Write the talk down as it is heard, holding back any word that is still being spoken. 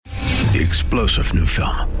The explosive new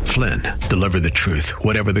film, Flynn, deliver the truth,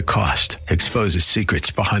 whatever the cost, exposes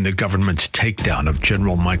secrets behind the government's takedown of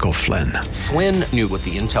General Michael Flynn. Flynn knew what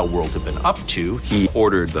the intel world had been up to. He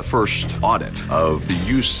ordered the first audit of the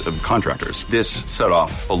use of contractors. This set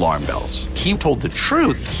off alarm bells. He told the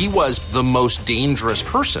truth. He was the most dangerous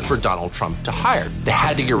person for Donald Trump to hire. They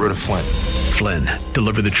had to get rid of Flynn. Flynn,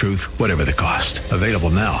 deliver the truth, whatever the cost. Available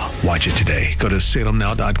now. Watch it today. Go to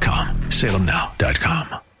salemnow.com.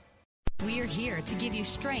 salemnow.com. We're here to give you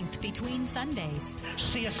strength between Sundays.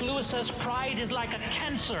 C.S. Lewis says pride is like a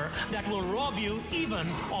cancer that will rob you even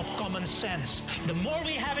of common sense. The more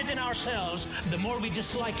we have it in ourselves, the more we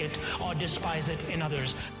dislike it or despise it in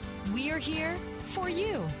others. We're here for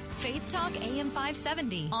you. Faith Talk AM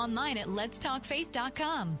 570. Online at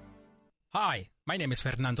letstalkfaith.com. Hi, my name is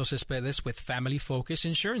Fernando Cespedes with Family Focus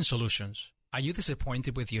Insurance Solutions. Are you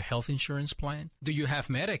disappointed with your health insurance plan? Do you have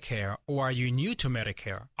Medicare or are you new to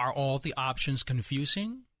Medicare? Are all the options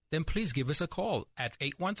confusing? Then please give us a call at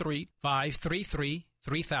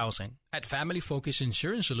 813-533-3000. At Family Focus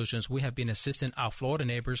Insurance Solutions, we have been assisting our Florida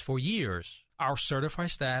neighbors for years. Our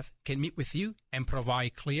certified staff can meet with you and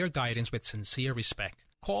provide clear guidance with sincere respect.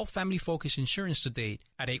 Call Family Focus Insurance today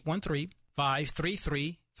at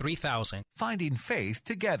 813-533-3000. Finding faith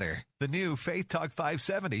together. The new Faith Talk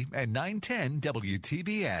 570 and 910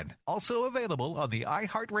 WTBN. Also available on the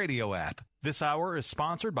iHeartRadio app. This hour is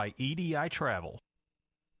sponsored by EDI Travel.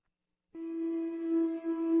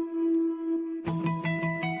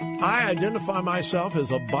 I identify myself as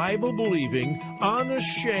a Bible-believing,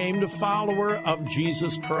 unashamed follower of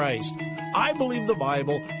Jesus Christ. I believe the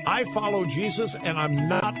Bible, I follow Jesus, and I'm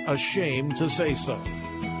not ashamed to say so.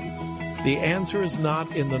 The answer is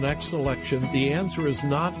not in the next election. The answer is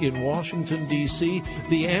not in Washington, D.C.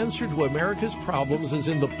 The answer to America's problems is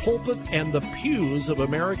in the pulpit and the pews of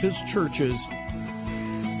America's churches.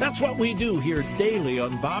 That's what we do here daily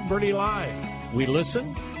on Bob Burney Live. We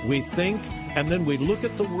listen, we think, and then we look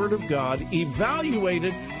at the Word of God, evaluate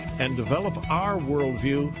it, and develop our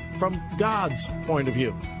worldview from God's point of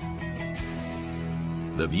view.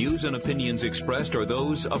 The views and opinions expressed are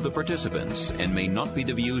those of the participants and may not be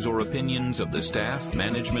the views or opinions of the staff,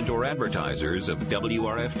 management, or advertisers of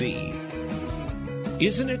WRFD.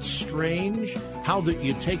 Isn't it strange how that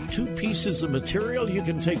you take two pieces of material, you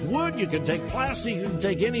can take wood, you can take plastic, you can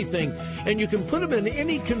take anything, and you can put them in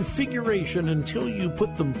any configuration until you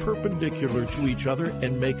put them perpendicular to each other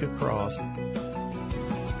and make a cross.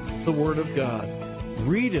 The Word of God.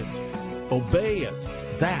 Read it. Obey it.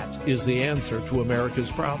 That is the answer to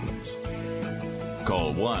America's problems.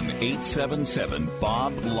 Call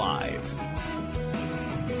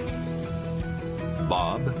 1-877-BOB-LIVE.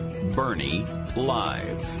 Bob Burney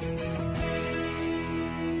Live.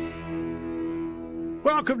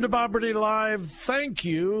 Welcome to Bob Burney Live. Thank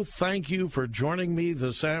you for joining me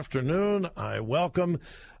this afternoon. I welcome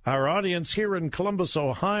our audience here in Columbus,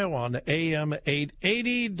 Ohio on AM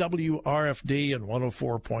 880 WRFD and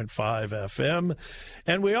 104.5 FM.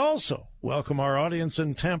 And we also welcome our audience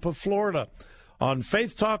in Tampa, Florida on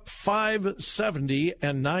Faith Talk 570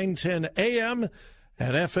 and 910 AM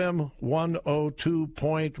and FM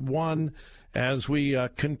 102.1 as we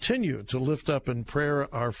continue to lift up in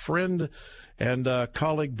prayer our friend and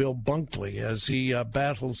colleague Bill Bunkley as he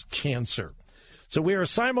battles cancer. So we are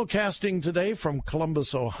simulcasting today from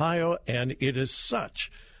Columbus, Ohio, and it is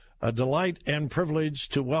such a delight and privilege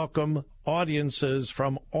to welcome audiences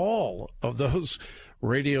from all of those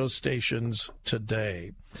radio stations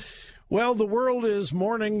today. Well, the world is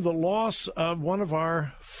mourning the loss of one of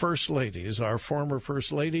our first ladies. Our former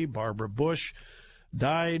first lady, Barbara Bush,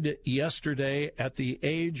 died yesterday at the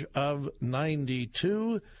age of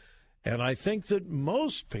 92. And I think that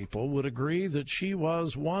most people would agree that she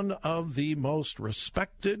was one of the most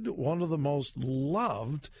respected, one of the most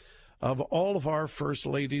loved of all of our first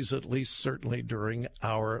ladies, at least certainly during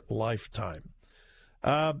our lifetime.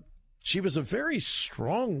 She was a very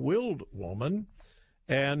strong-willed woman,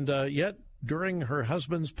 and yet during her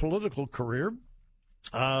husband's political career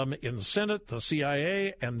in the Senate, the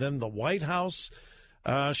CIA, and then the White House,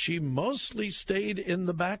 she mostly stayed in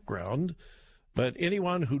the background. But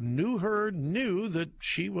anyone who knew her knew that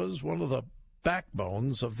she was one of the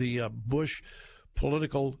backbones of the Bush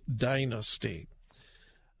political dynasty.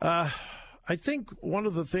 I think one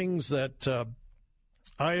of the things that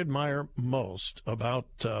I admire most about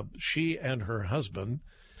she and her husband,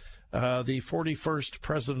 the 41st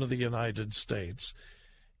President of the United States,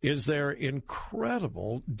 is their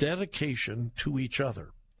incredible dedication to each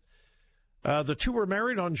other. The two were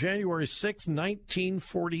married on January 6,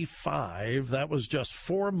 1945. That was just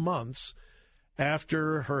 4 months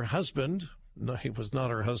after her husband No, he was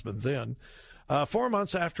not her husband then. 4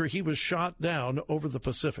 months after he was shot down over the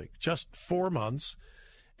Pacific. Just 4 months.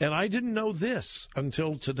 And I didn't know this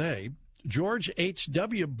until today. George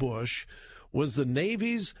H.W. Bush was the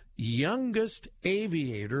Navy's youngest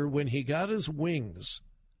aviator when he got his wings.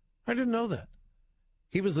 I didn't know that.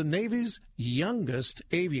 He was the Navy's youngest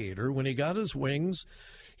aviator when he got his wings.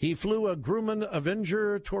 He flew a Grumman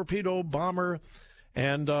Avenger torpedo bomber,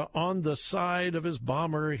 and on the side of his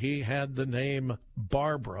bomber, he had the name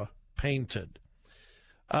Barbara painted.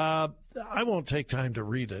 I won't take time to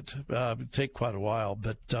read it. It'll take quite a while,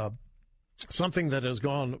 but something that has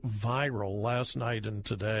gone viral last night and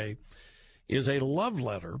today is a love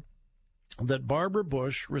letter that Barbara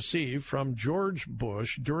Bush received from George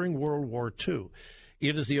Bush during World War II.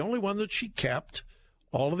 It is the only one that she kept.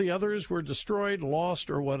 All of the others were destroyed, lost,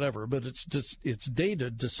 or whatever, but it's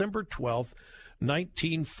dated December 12th,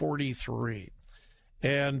 1943.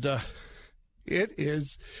 And it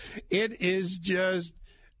is just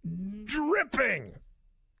dripping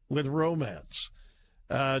with romance.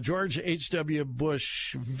 George H.W.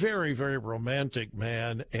 Bush, very, very romantic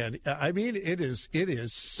man. And I mean, it is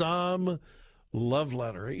some love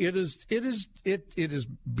letter. It is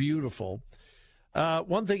beautiful.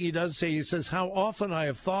 One thing he does say, he says, how often I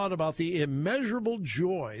have thought about the immeasurable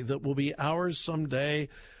joy that will be ours someday,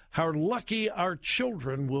 how lucky our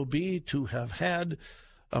children will be to have had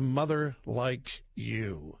a mother like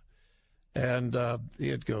you. And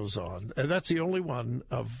it goes on. And that's the only one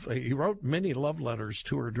of, he wrote many love letters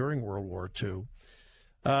to her during World War II.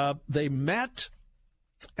 They met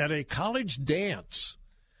at a college dance.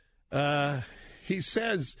 He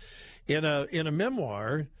says in a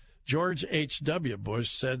memoir, George H.W.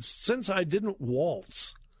 Bush said, since I didn't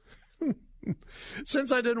waltz,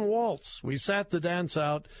 we sat the dance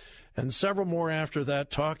out, and several more after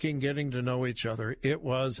that, talking, getting to know each other. It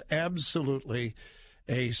was absolutely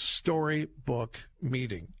a storybook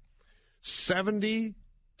meeting.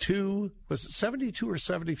 72, was it 72 or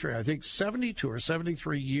 73? I think 72 or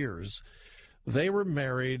 73 years. They were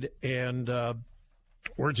married and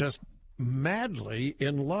were just madly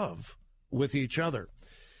in love with each other.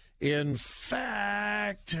 In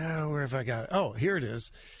fact, where have I got it? Oh, here it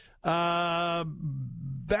is.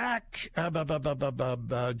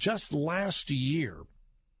 Just last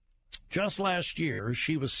year,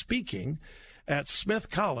 she was speaking at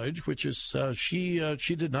Smith College, which is,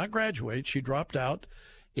 she did not graduate. She dropped out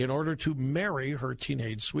in order to marry her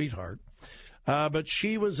teenage sweetheart. But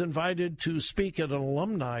she was invited to speak at an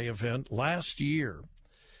alumni event last year.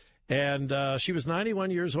 And she was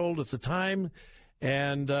 91 years old at the time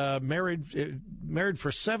and married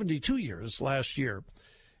for 72 years last year.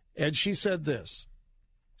 And she said this,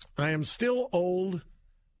 I am still old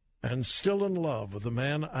and still in love with the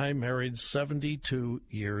man I married 72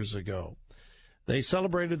 years ago. They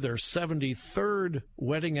celebrated their 73rd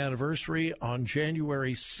wedding anniversary on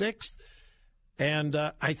January 6th. And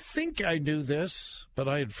I think I knew this, but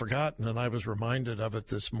I had forgotten, and I was reminded of it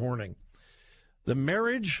this morning. The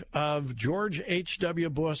marriage of George H.W.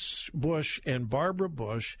 Bush and Barbara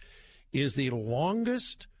Bush is the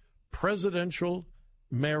longest presidential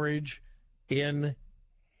marriage in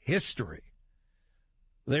history.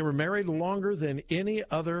 They were married longer than any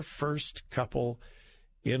other first couple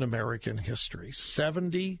in American history.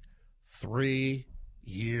 73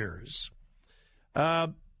 years.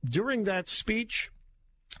 During that speech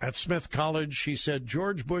at Smith College, she said,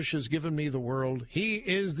 George Bush has given me the world. He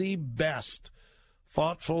is the best,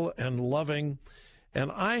 thoughtful and loving.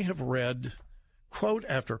 And I have read quote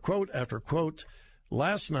after quote after quote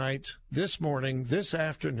last night, this morning, this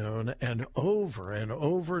afternoon, and over and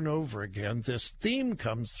over and over again. This theme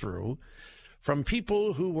comes through from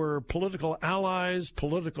people who were political allies,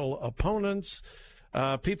 political opponents,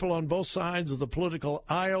 people on both sides of the political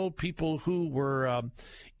aisle, people who were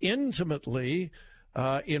intimately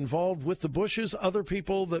involved with the Bushes, other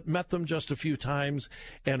people that met them just a few times.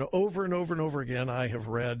 And over and over again, I have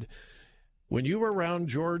read, when you were around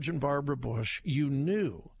George and Barbara Bush, you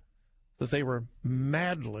knew that they were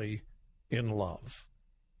madly in love.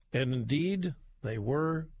 And indeed, they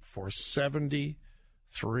were for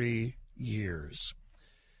 73 years.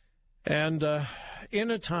 And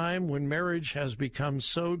in a time when marriage has become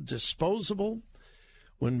so disposable,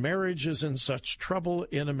 when marriage is in such trouble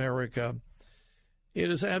in America,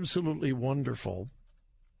 it is absolutely wonderful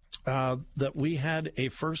that we had a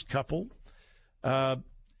first couple.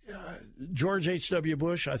 George H.W.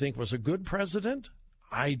 Bush, I think, was a good president.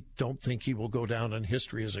 I don't think he will go down in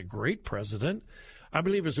history as a great president. I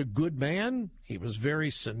believe he was a good man. He was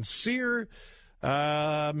very sincere.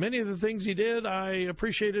 Many of the things he did, I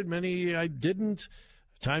appreciated. Many I didn't.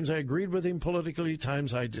 Times I agreed with him politically,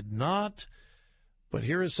 times I did not. But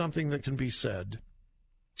here is something that can be said.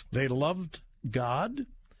 They loved God,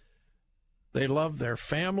 they loved their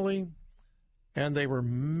family, and they were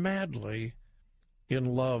madly in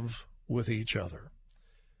love with each other.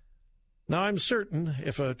 Now, I'm certain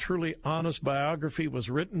if a truly honest biography was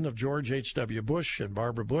written of George H.W. Bush and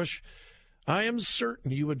Barbara Bush, I am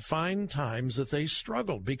certain you would find times that they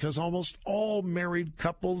struggled, because almost all married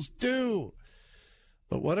couples do.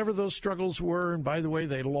 But whatever those struggles were, and by the way,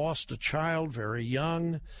 they lost a child very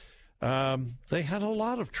young, they had a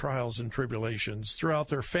lot of trials and tribulations throughout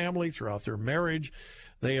their family, throughout their marriage.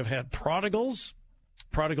 They have had prodigals,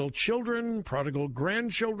 prodigal children, prodigal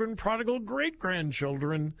grandchildren, prodigal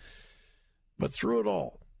great-grandchildren. But through it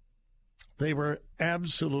all, they were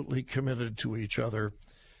absolutely committed to each other.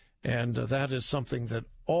 And that is something that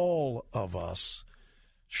all of us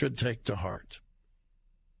should take to heart.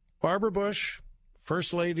 Barbara Bush,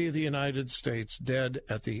 First Lady of the United States, dead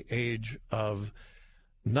at the age of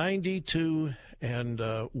 92, and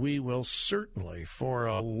we will certainly, for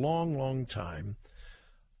a long, long time,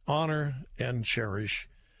 honor and cherish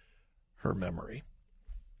her memory.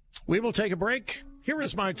 We will take a break. Here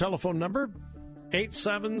is my telephone number,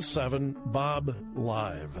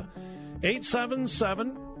 877-BOB-LIVE.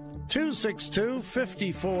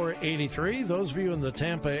 877-262-5483. Those of you in the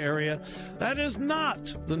Tampa area, that is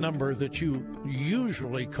not the number that you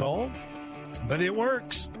usually call, but it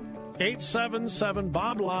works.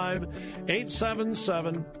 877-BOB-LIVE,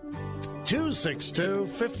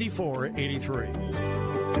 877-262-5483.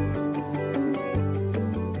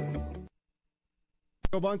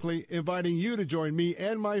 Bill Bunkley inviting you to join me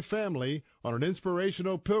and my family on an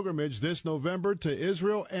inspirational pilgrimage this November to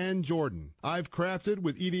Israel and Jordan. I've crafted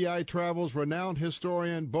with EDI Travel's renowned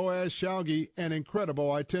historian Boaz Shalgi an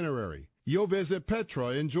incredible itinerary. You'll visit Petra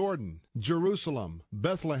in Jordan, Jerusalem,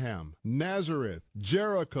 Bethlehem, Nazareth,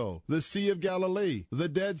 Jericho, the Sea of Galilee, the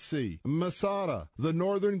Dead Sea, Masada, the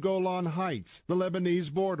northern Golan Heights, the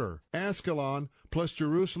Lebanese border, Ascalon, plus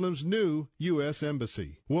Jerusalem's new U.S.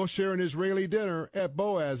 Embassy. We'll share an Israeli dinner at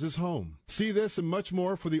Boaz's home. See this and much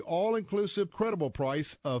more for the all-inclusive credible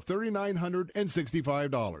price of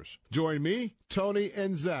 $3,965. Join me, Tony,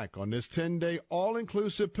 and Zach on this 10-day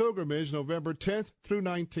all-inclusive pilgrimage November 10th through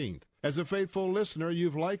 19th. As a faithful listener,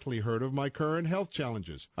 you've likely heard of my current health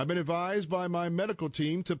challenges. I've been advised by my medical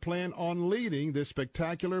team to plan on leading this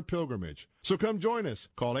spectacular pilgrimage. So come join us.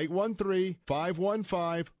 Call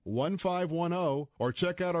 813-515-1510 or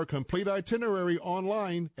check out our complete itinerary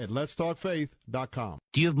online at letstalkfaith.com.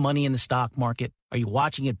 Do you have money in the stock market? Are you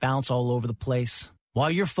watching it bounce all over the place? While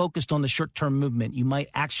you're focused on the short-term movement, you might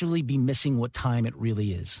actually be missing what time it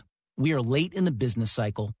really is. We are late in the business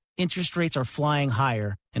cycle. Interest rates are flying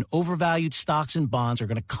higher, and overvalued stocks and bonds are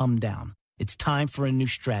going to come down. It's time for a new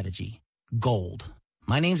strategy, gold.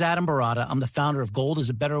 My name's Adam Barata. I'm the founder of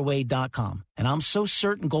goldisabetterway.com, and I'm so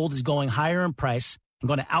certain gold is going higher in price and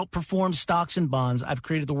going to outperform stocks and bonds. I've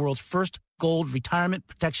created the world's first gold retirement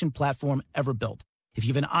protection platform ever built. If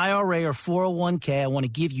you have an IRA or 401k, I want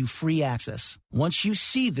to give you free access. Once you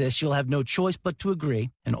see this, you'll have no choice but to agree,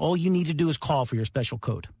 and all you need to do is call for your special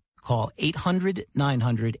code. Call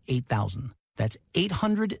 800-900-8000. That's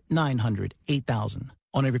 800-900-8000.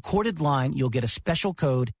 On a recorded line, you'll get a special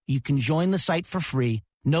code. You can join the site for free.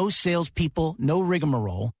 No salespeople, no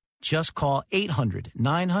rigmarole. Just call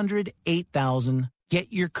 800-900-8000.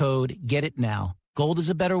 Get your code. Get it now. Gold is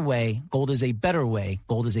a better way. Gold is a better way.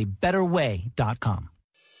 Goldisabetterway.com.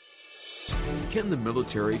 Can the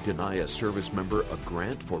military deny a service member a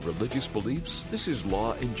grant for religious beliefs? This is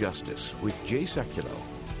Law and Justice with Jay Sekulow.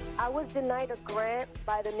 I was denied a grant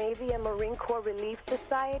by the Navy and Marine Corps Relief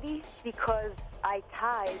Society because I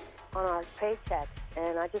tithe on our paycheck.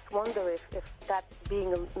 And I just wonder if that's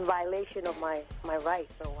being in violation of my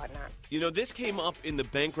rights or whatnot. You know, this came up in the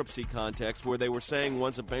bankruptcy context where they were saying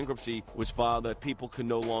once a bankruptcy was filed that people could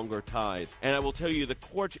no longer tithe. And I will tell you, the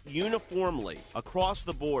courts uniformly, across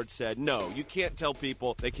the board, said, no, you can't tell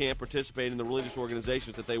people they can't participate in the religious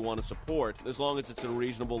organizations that they want to support as long as it's at a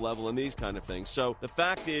reasonable level and these kind of things. So the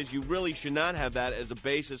fact is, you really should not have that as a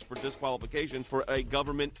basis for disqualification for a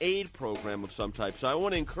government aid program of some type. So I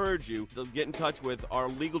want to encourage you to get in touch with our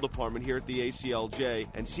legal department here at the ACLJ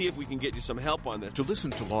and see if we can get you some help on this. To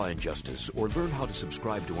listen to Law and Justice or learn how to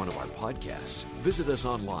subscribe to one of our podcasts, visit us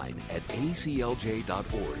online at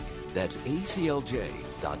aclj.org. That's aclj.org.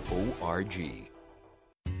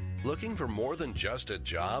 Looking for more than just a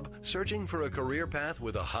job? Searching for a career path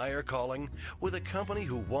with a higher calling? With a company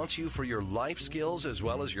who wants you for your life skills as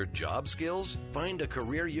well as your job skills? Find a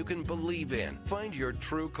career you can believe in. Find your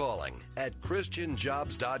true calling at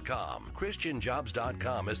ChristianJobs.com.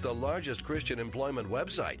 ChristianJobs.com is the largest Christian employment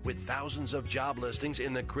website with thousands of job listings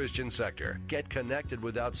in the Christian sector. Get connected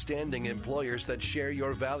with outstanding employers that share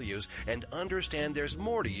your values and understand there's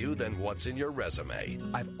more to you than what's in your resume.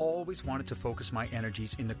 I've always wanted to focus my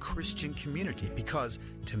energies in the Christian community because,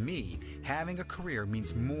 to me, having a career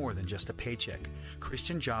means more than just a paycheck.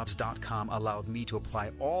 ChristianJobs.com allowed me to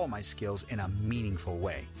apply all my skills in a meaningful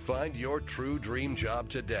way. Find your true dream job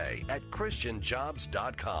today at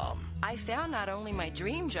ChristianJobs.com. I found not only my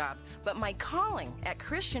dream job, but my calling at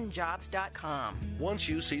ChristianJobs.com. Once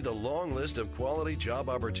you see the long list of quality job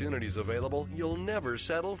opportunities available, you'll never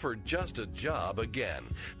settle for just a job again.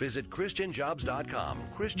 Visit ChristianJobs.com.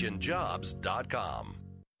 ChristianJobs.com.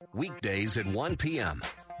 Weekdays at 1 p.m.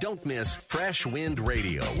 Don't miss Fresh Wind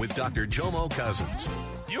Radio with Dr. Jomo Cousins.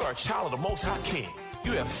 You are a child of the Most High King.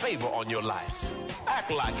 You have favor on your life.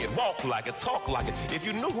 Act like it, walk like it, talk like it. If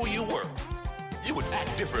you knew who you were, you would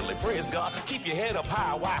act differently. Praise God. Keep your head up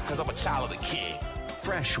high. Why? Because I'm a child of the King.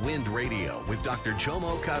 Fresh Wind Radio with Dr.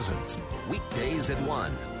 Jomo Cousins. Weekdays at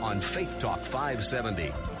 1 on Faith Talk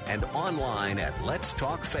 570 and online at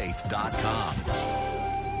letstalkfaith.com.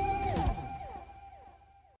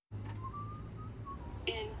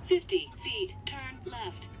 In 50 feet, turn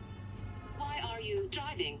left. Why are you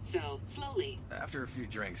driving so slowly? After a few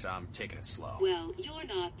drinks, I'm taking it slow. Well, you're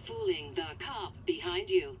not fooling the cop behind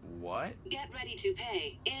you. What? Get ready to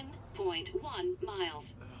pay in 0.1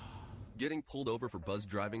 miles. Getting pulled over for buzz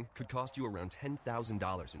driving could cost you around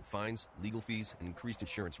 $10,000 in fines, legal fees, and increased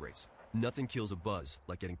insurance rates. Nothing kills a buzz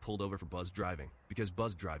like getting pulled over for buzz driving, because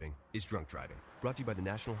buzz driving is drunk driving. Brought to you by the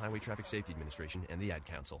National Highway Traffic Safety Administration and the Ad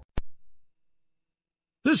Council.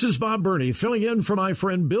 This is Bob Burney, filling in for my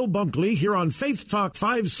friend Bill Bunkley here on Faith Talk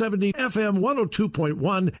 570, FM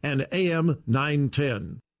 102.1 and AM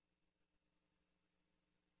 910.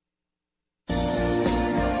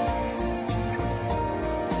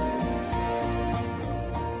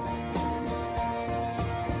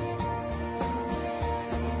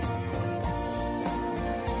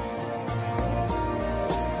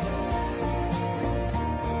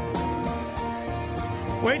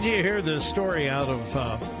 Wait till you hear this story out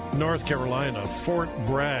of North Carolina, Fort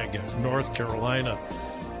Bragg, North Carolina.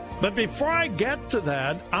 But before I get to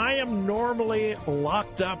that, I am normally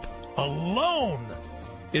locked up alone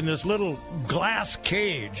in this little glass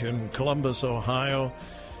cage in Columbus, Ohio.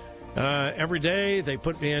 Every day they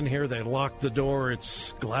put me in here, they lock the door,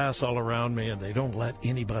 it's glass all around me, and they don't let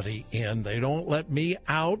anybody in. They don't let me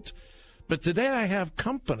out. But today I have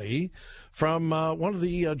company from one of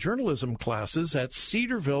the journalism classes at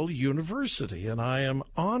Cedarville University, and I am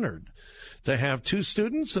honored to have two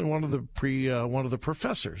students and one of the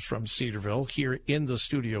professors from Cedarville here in the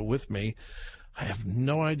studio with me. I have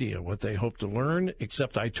no idea what they hope to learn,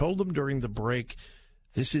 except I told them during the break,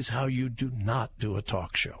 this is how you do not do a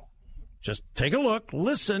talk show. Just take a look,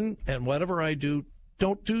 listen, and whatever I do,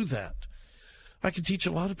 don't do that. I can teach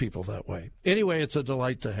a lot of people that way. Anyway, it's a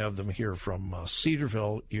delight to have them here from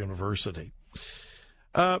Cedarville University.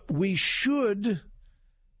 We should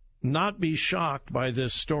not be shocked by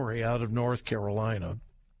this story out of North Carolina.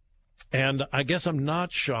 And I guess I'm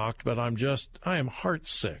not shocked, but I am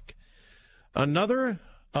heartsick. Another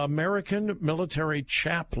American military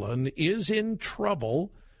chaplain is in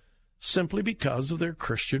trouble simply because of their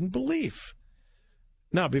Christian belief.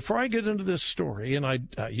 Now, before I get into this story, and I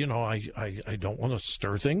don't want to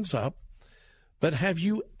stir things up, but have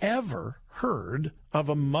you ever heard of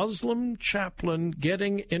a Muslim chaplain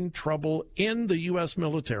getting in trouble in the U.S.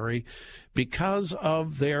 military because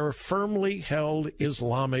of their firmly held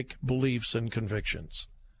Islamic beliefs and convictions?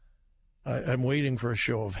 I'm waiting for a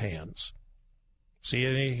show of hands. See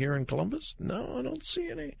any here in Columbus? No, I don't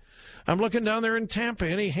see any. I'm looking down there in Tampa.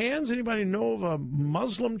 Any hands? Anybody know of a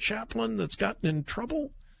Muslim chaplain that's gotten in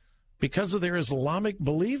trouble because of their Islamic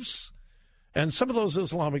beliefs? And some of those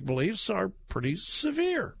Islamic beliefs are pretty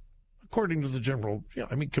severe, according to the general,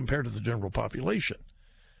 compared to the general population.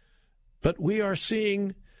 But we are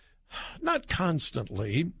seeing, not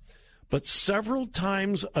constantly, but several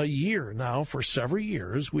times a year now, for several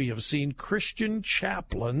years, we have seen Christian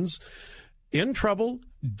chaplains in trouble,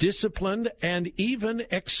 disciplined, and even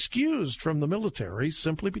excused from the military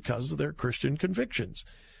simply because of their Christian convictions.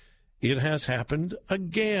 It has happened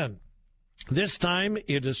again. This time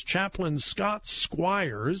it is Chaplain Scott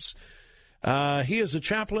Squires. He is a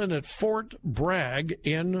chaplain at Fort Bragg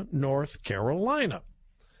in North Carolina.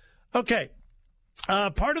 Okay,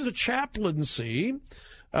 Part of the chaplaincy,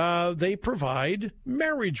 they provide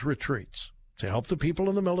marriage retreats to help the people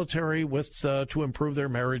in the military with to improve their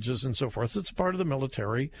marriages and so forth. It's part of the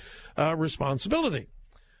military responsibility.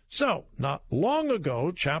 So, not long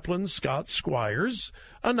ago, Chaplain Scott Squires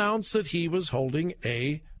announced that he was holding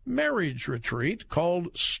a marriage retreat called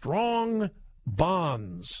Strong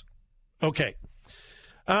Bonds. Okay.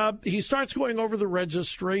 He starts going over the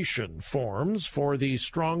registration forms for the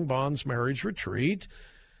Strong Bonds marriage retreat,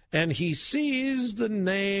 and he sees the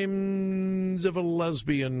names of a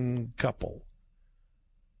lesbian couple.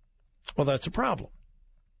 Well, that's a problem.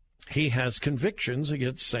 He has convictions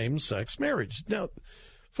against same-sex marriage. Now,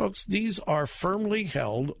 folks, these are firmly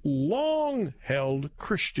held, long-held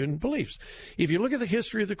Christian beliefs. If you look at the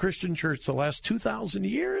history of the Christian church the last 2,000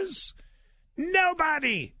 years,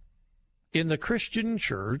 nobody in the Christian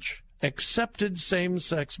church accepted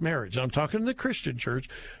same-sex marriage. I'm talking the Christian church.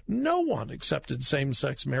 No one accepted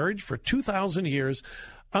same-sex marriage for 2,000 years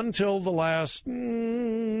until the last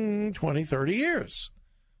 20, 30 years.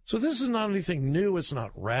 So this is not anything new. It's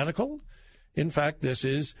not radical. In fact, this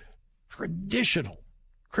is traditional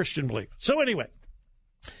Christian belief. So anyway,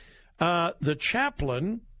 the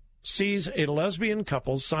chaplain sees a lesbian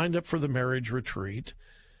couple signed up for the marriage retreat,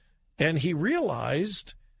 and he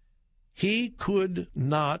realized he could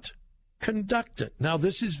not conduct it. Now,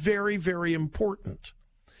 this is very, very important.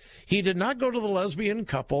 He did not go to the lesbian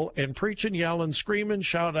couple and preach and yell and scream and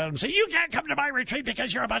shout at them, say, you can't come to my retreat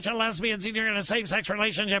because you're a bunch of lesbians and you're in a same-sex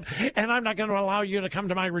relationship, and I'm not going to allow you to come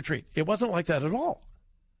to my retreat. It wasn't like that at all.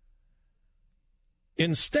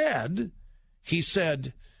 Instead, he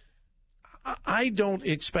said, I don't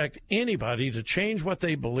expect anybody to change what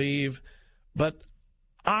they believe, but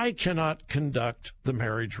I cannot conduct the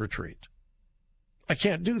marriage retreat. I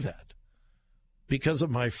can't do that because of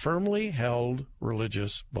my firmly held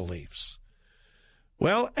religious beliefs.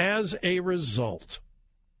 Well, as a result,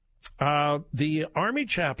 the Army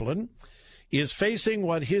chaplain is facing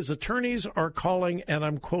what his attorneys are calling, and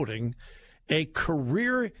I'm quoting, a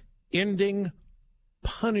career-ending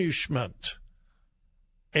punishment.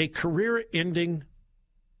 A career-ending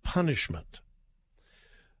punishment.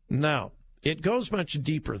 Now, it goes much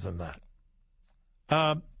deeper than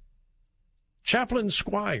that. Chaplain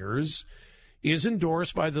Squires is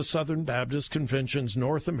endorsed by the Southern Baptist Convention's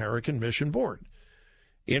North American Mission Board.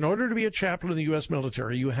 In order to be a chaplain in the U.S.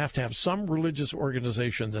 military, you have to have some religious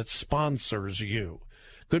organization that sponsors you.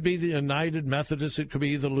 Could be the United Methodists, it could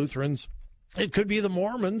be the Lutherans, it could be the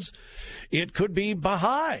Mormons, it could be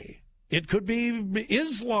Baha'i, it could be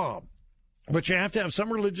Islam. But you have to have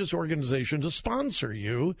some religious organization to sponsor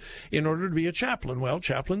you in order to be a chaplain. Well,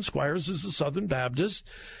 Chaplain Squires is a Southern Baptist,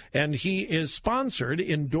 and he is sponsored,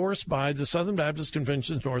 endorsed by the Southern Baptist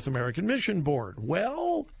Convention's North American Mission Board.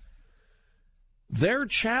 Well, their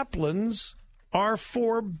chaplains are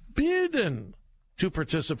forbidden to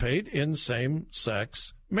participate in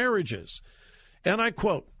same-sex marriages. And I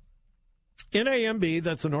quote, NAMB,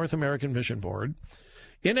 that's the North American Mission Board,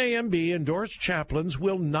 NAMB endorsed chaplains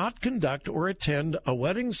will not conduct or attend a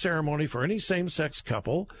wedding ceremony for any same-sex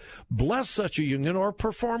couple, bless such a union, or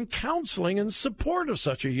perform counseling in support of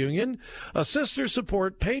such a union, assist or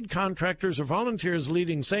support paid contractors or volunteers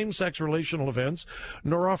leading same-sex relational events,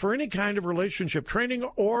 nor offer any kind of relationship training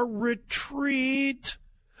or retreat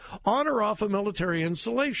on or off a military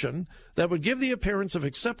installation that would give the appearance of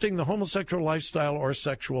accepting the homosexual lifestyle or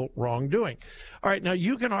sexual wrongdoing. All right, now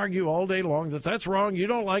you can argue all day long that that's wrong, you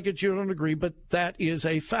don't like it, you don't agree, but that is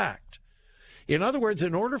a fact. In other words,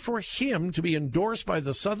 in order for him to be endorsed by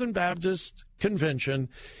the Southern Baptist Convention,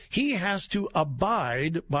 he has to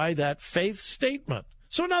abide by that faith statement.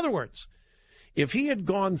 So in other words, if he had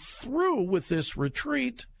gone through with this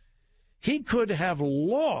retreat, he could have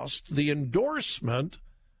lost the endorsement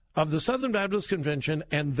of the Southern Baptist Convention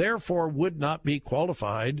and therefore would not be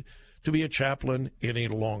qualified to be a chaplain any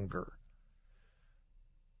longer.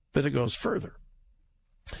 But it goes further.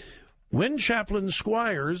 When Chaplain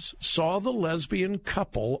Squires saw the lesbian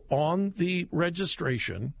couple on the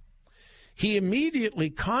registration, he immediately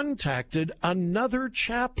contacted another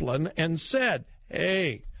chaplain and said,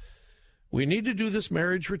 hey, we need to do this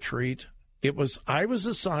marriage retreat. I was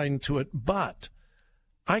assigned to it, but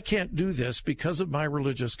I can't do this because of my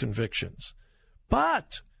religious convictions.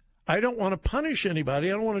 But I don't want to punish anybody.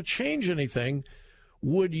 I don't want to change anything.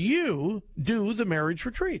 Would you do the marriage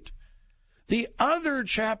retreat? The other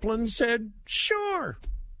chaplain said, sure,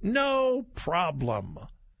 no problem.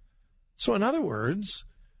 So in other words,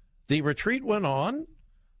 the retreat went on.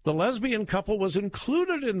 The lesbian couple was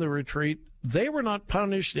included in the retreat. They were not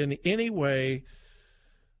punished in any way.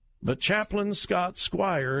 But Chaplain Scott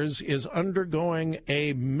Squires is undergoing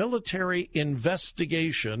a military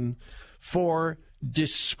investigation for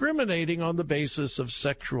discriminating on the basis of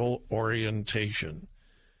sexual orientation.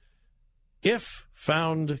 If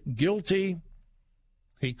found guilty,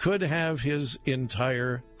 he could have his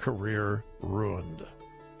entire career ruined.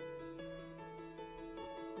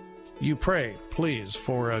 You pray, please,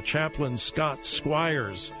 for Chaplain Scott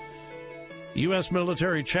Squires, U.S.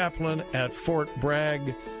 military chaplain at Fort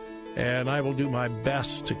Bragg, and I will do my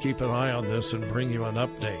best to keep an eye on this and bring you an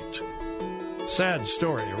update. Sad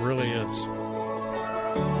story, it really is.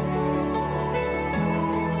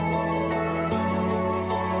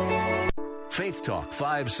 Faith Talk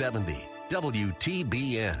 570,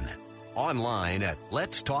 WTBN. Online at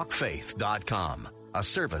letstalkfaith.com, a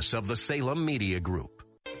service of the Salem Media Group.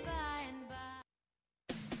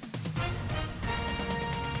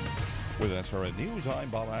 With SRN News, I'm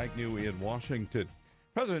Bob Agnew in Washington.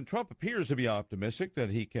 President Trump appears to be optimistic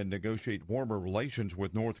that he can negotiate warmer relations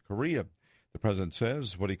with North Korea. The president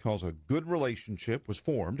says what he calls a good relationship was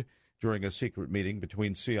formed during a secret meeting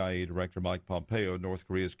between CIA Director Mike Pompeo and North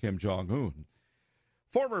Korea's Kim Jong-un.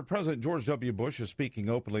 Former President George W. Bush is speaking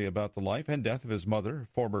openly about the life and death of his mother,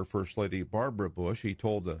 former First Lady Barbara Bush. He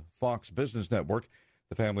told the Fox Business Network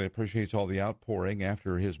the family appreciates all the outpouring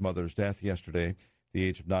after his mother's death yesterday. At the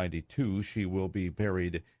age of 92, she will be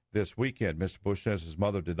buried this weekend. Mr. Bush says his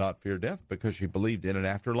mother did not fear death because she believed in an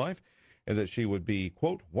afterlife and that she would be,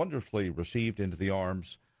 quote, wonderfully received into the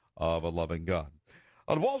arms of a loving God.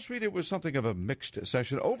 On Wall Street, it was something of a mixed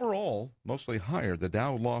session. Overall, mostly higher. The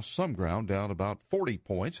Dow lost some ground, down about 40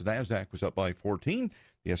 points. The NASDAQ was up by 14.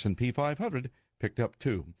 The S&P 500 picked up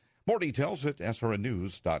 2. More details at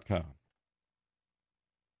srnnews.com.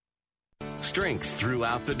 Strength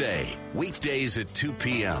throughout the day. Weekdays at 2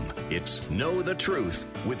 p.m. It's Know the Truth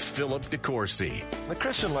with Philip DeCourcy. The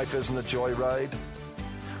Christian life isn't a joyride,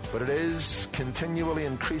 but it is continually,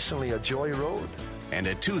 increasingly a joy road. And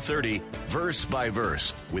at 2:30, Verse by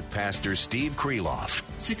Verse with Pastor Steve Kreloff.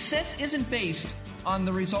 Success isn't based on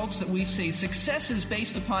the results that we see. Success is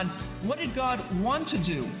based upon what did God want to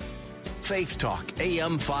do. Faith Talk,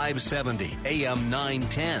 AM 570, AM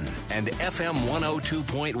 910, and FM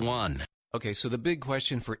 102.1. Okay, so the big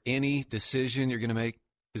question for any decision you're going to make,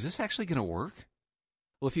 is this actually going to work?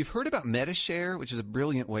 Well, if you've heard about Medi-Share, which is a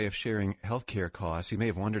brilliant way of sharing healthcare costs, you may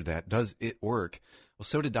have wondered that. Does it work? Well,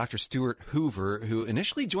 so did Dr. Stuart Hoover, who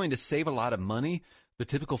initially joined to save a lot of money. The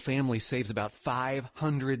typical family saves about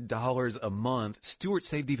 $500 a month. Stuart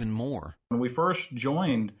saved even more. When we first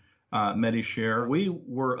joined Medi-Share, we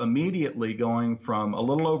were immediately going from a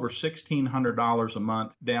little over $1,600 a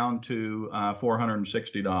month down to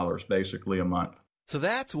 $460 basically a month. So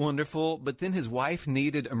that's wonderful, but then his wife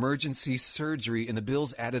needed emergency surgery, and the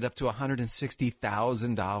bills added up to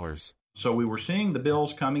 $160,000. So we were seeing the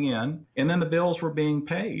bills coming in, and then the bills were being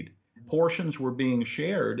paid. Portions were being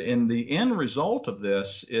shared, and the end result of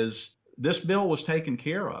this is this bill was taken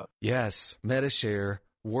care of. Yes, Medi-Share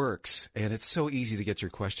works, and it's so easy to get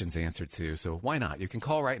your questions answered too, so why not? You can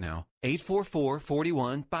call right now,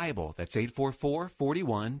 844-41-BIBLE. That's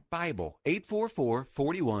 844-41-BIBLE.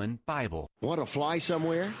 844-41-BIBLE. Want to fly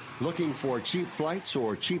somewhere? Looking for cheap flights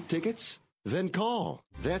or cheap tickets? Then call.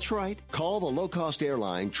 That's right. Call the low-cost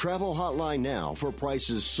airline travel hotline now for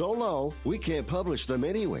prices so low we can't publish them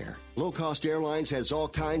anywhere. Low Cost Airlines has all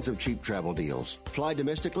kinds of cheap travel deals. Fly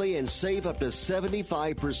domestically and save up to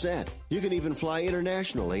 75%. You can even fly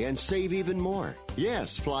internationally and save even more.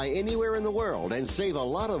 Yes, fly anywhere in the world and save a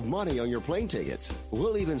lot of money on your plane tickets.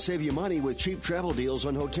 We'll even save you money with cheap travel deals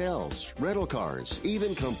on hotels, rental cars,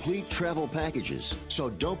 even complete travel packages. So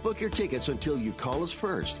don't book your tickets until you call us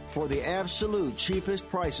first for the absolute cheapest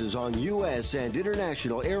prices on U.S. and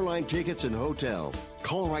international airline tickets and hotels.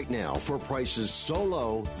 Call right now for prices so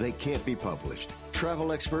low they can't be published.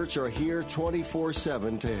 Travel experts are here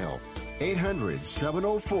 24/7 to help.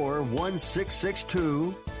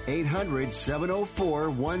 800-704-1662.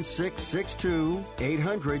 800-704-1662.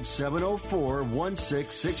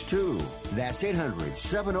 800-704-1662. That's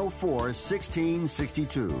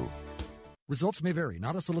 800-704-1662. Results may vary,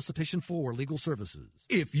 not a solicitation for legal services.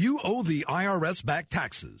 If you owe the IRS back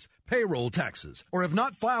taxes, payroll taxes, or have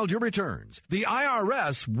not filed your returns, the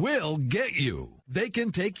IRS will get you. They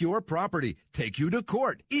can take your property, take you to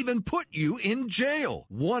court, even put you in jail.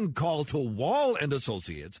 One call to Wall &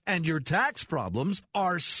 Associates, and your tax problems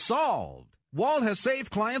are solved. Wall has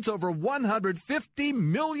saved clients over $150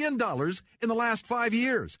 million in the last 5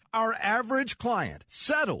 years. Our average client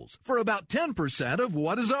settles for about 10% of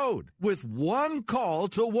what is owed. With one call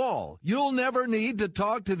to Wall, you'll never need to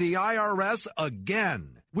talk to the IRS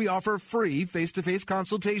again. We offer free face-to-face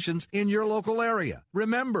consultations in your local area.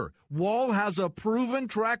 Remember, Wall has a proven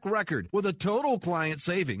track record with a total client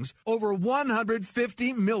savings over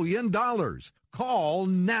 $150 million. Call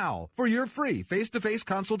now for your free face-to-face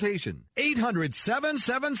consultation.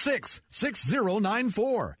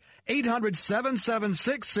 800-776-6094.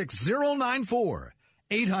 800-776-6094.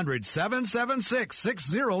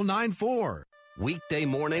 800-776-6094. Weekday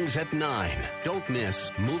mornings at 9. Don't miss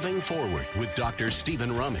Moving Forward with Dr.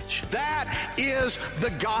 Stephen Rummage. That is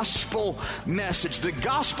the gospel message. The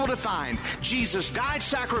gospel defined. Jesus died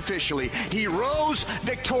sacrificially. He rose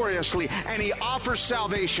victoriously, and he offers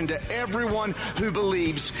salvation to everyone who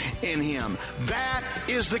believes in him. That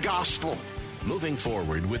is the gospel. Moving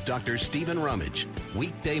Forward with Dr. Stephen Rummage.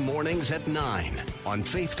 Weekday mornings at 9 on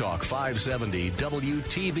Faith Talk 570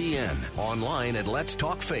 WTBN. Online at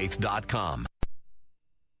letstalkfaith.com.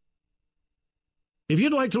 If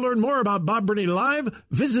you'd like to learn more about Bob Burney Live,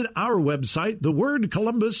 visit our website,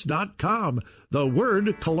 thewordcolumbus.com.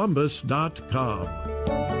 Thewordcolumbus.com.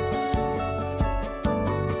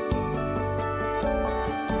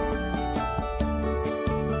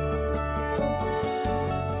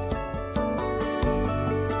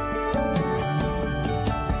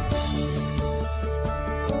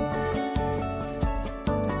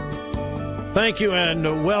 Thank you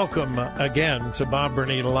and welcome again to Bob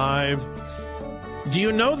Burney Live. Do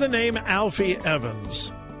you know the name Alfie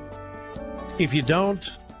Evans? If you don't,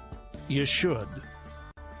 you should.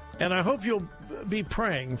 And I hope you'll be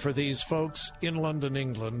praying for these folks in London,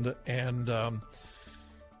 England. And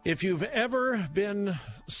if you've ever been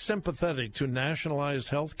sympathetic to nationalized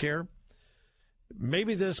health care,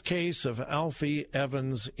 maybe this case of Alfie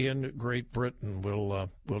Evans in Great Britain will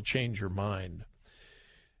change your mind.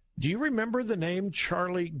 Do you remember the name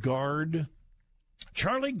Charlie Gard?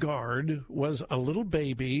 Charlie Gard was a little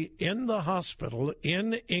baby in the hospital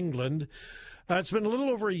in England. It's been a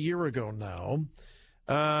little over a year ago now.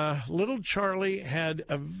 Little Charlie had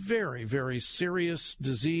a very, very serious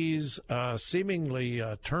disease, seemingly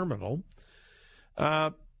terminal.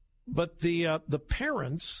 But the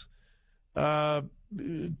parents took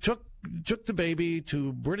the baby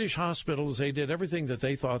to British hospitals. They did everything that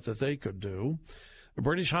they thought that they could do. The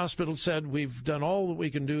British hospital said, we've done all that we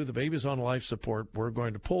can do. The baby's on life support. We're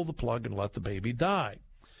going to pull the plug and let the baby die.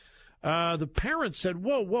 The parents said,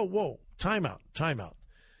 whoa, time out.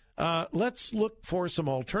 Let's look for some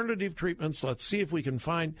alternative treatments. Let's see if we can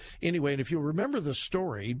find. Anyway, and if you remember the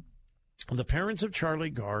story, the parents of Charlie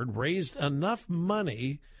Gard raised enough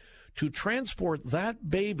money to transport that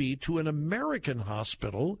baby to an American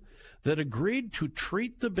hospital that agreed to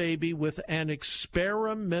treat the baby with an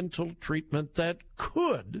experimental treatment that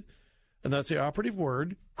could, and that's the operative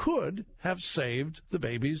word, could have saved the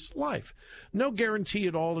baby's life. No guarantee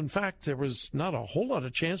at all. In fact, there was not a whole lot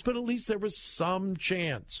of chance, but at least there was some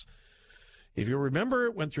chance. If you remember,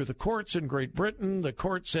 it went through the courts in Great Britain. The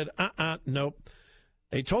court said, nope.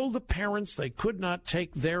 They told the parents they could not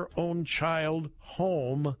take their own child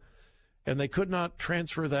home, and they could not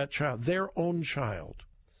transfer that child, their own child.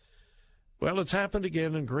 Well, it's happened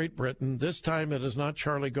again in Great Britain. This time it is not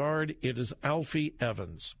Charlie Gard, it is Alfie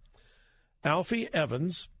Evans. Alfie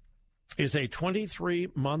Evans is a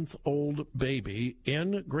 23-month-old baby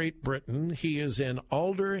in Great Britain. He is in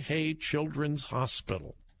Alder Hey Children's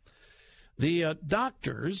Hospital. The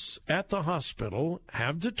doctors at the hospital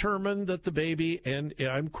have determined that the baby, and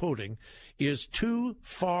I'm quoting, is too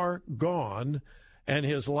far gone and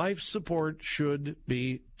his life support should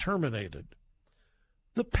be terminated.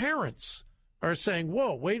 The parents are saying,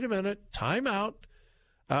 whoa, wait a minute, time out.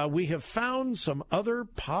 We have found some other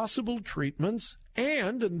possible treatments,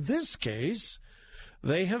 and in this case,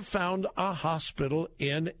 they have found a hospital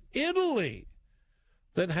in Italy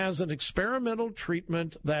that has an experimental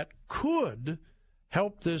treatment that could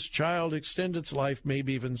help this child extend its life,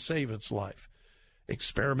 maybe even save its life.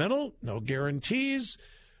 Experimental, no guarantees,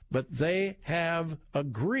 but they have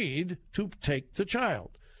agreed to take the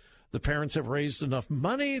child. The parents have raised enough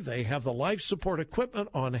money. They have the life support equipment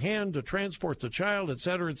on hand to transport the child, et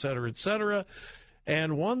cetera, et cetera, et cetera.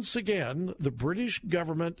 And once again, the British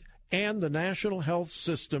government and the national health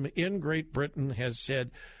system in Great Britain has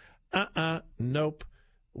said, nope,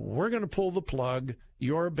 we're going to pull the plug.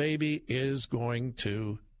 Your baby is going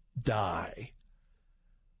to die.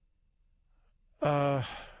 As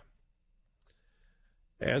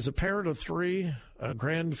a parent of 3, a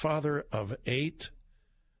grandfather of 8,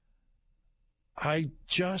 I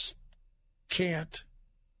just can't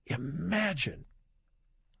imagine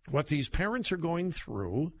what these parents are going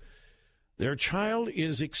through. Their child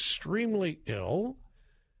is extremely ill.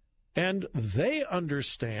 And they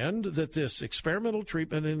understand that this experimental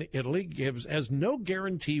treatment in Italy has no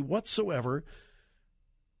guarantee whatsoever,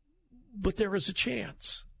 but there is a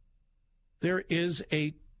chance. There is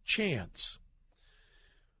a chance.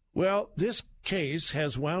 Well, this case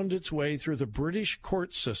has wound its way through the British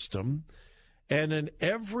court system, and in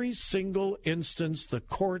every single instance, the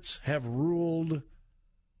courts have ruled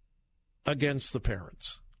against the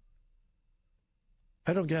parents.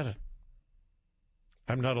 I don't get it.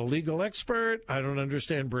 I'm not a legal expert. I don't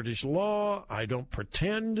understand British law. I don't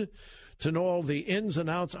pretend to know all the ins and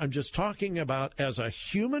outs. I'm just talking about as a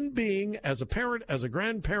human being, as a parent, as a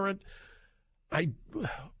grandparent,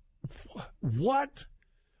 what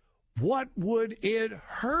would it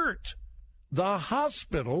hurt the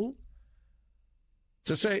hospital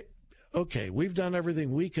to say, okay, we've done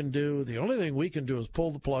everything we can do. The only thing we can do is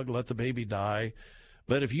pull the plug, let the baby die.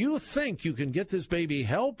 But if you think you can get this baby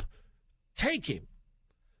help, take him.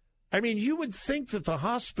 I mean, you would think that the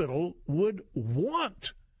hospital would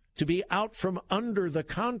want to be out from under the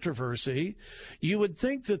controversy. You would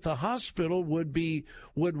think that the hospital would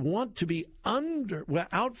want to be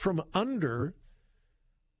out from under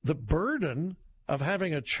the burden of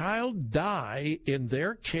having a child die in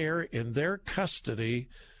their care, in their custody,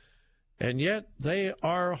 and yet they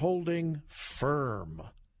are holding firm.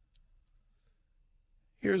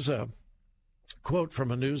 Here's a quote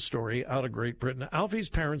from a news story out of Great Britain. Alfie's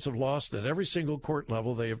parents have lost at every single court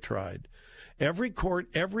level they have tried. Every court,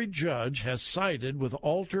 every judge has sided with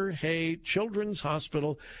Alter Hey Children's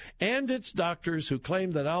Hospital and its doctors who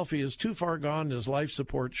claim that Alfie is too far gone and his life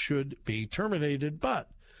support should be terminated. But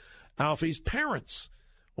Alfie's parents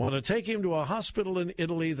want to take him to a hospital in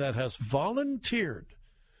Italy that has volunteered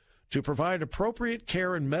to provide appropriate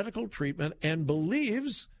care and medical treatment and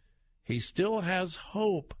believes he still has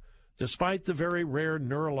hope despite the very rare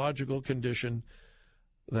neurological condition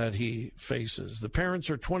that he faces. The parents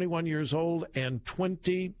are 21 years old and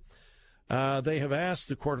 20. They have asked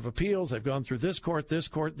the Court of Appeals. They've gone through this court, this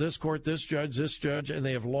court, this court, this judge, and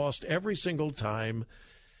they have lost every single time.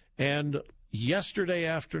 And yesterday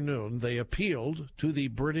afternoon, they appealed to the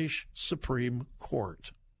British Supreme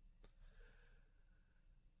Court.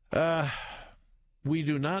 We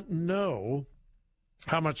do not know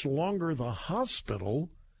how much longer the hospital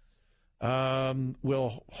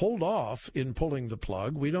will hold off in pulling the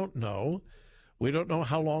plug. We don't know. We don't know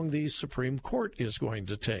how long the Supreme Court is going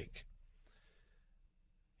to take.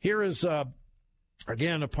 Here is,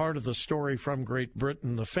 again, a part of the story from Great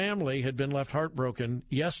Britain. The family had been left heartbroken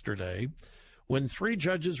yesterday when 3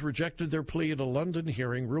 judges rejected their plea at a London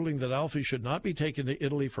hearing, ruling that Alfie should not be taken to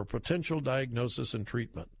Italy for potential diagnosis and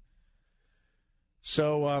treatment.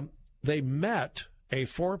 So they met a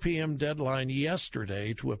 4 p.m. deadline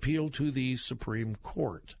yesterday to appeal to the Supreme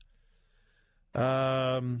Court.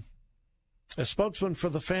 A spokesman for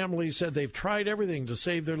the family said they've tried everything to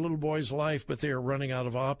save their little boy's life, but they are running out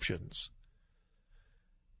of options.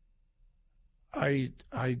 I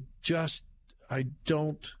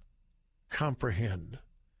don't comprehend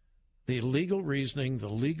the legal reasoning, the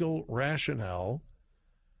legal rationale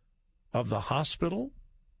of the hospital,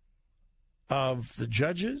 of the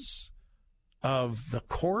judges, of the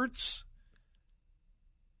courts.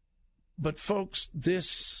 But folks,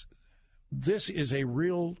 this is a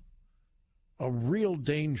real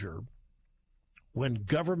danger when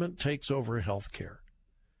government takes over health care.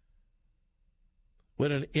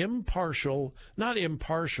 When an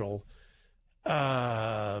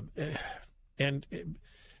and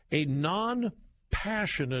a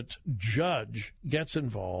non-passionate judge gets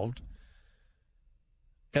involved,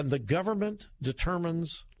 and the government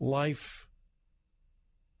determines life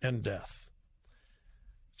and death.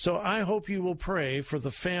 So I hope you will pray for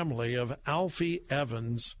the family of Alfie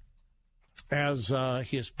Evans as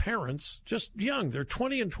his parents, just young, they're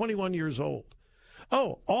 20 and 21 years old.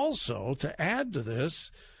 Oh, also, to add to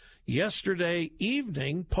this, yesterday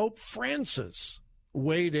evening, Pope Francis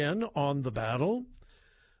weighed in on the battle.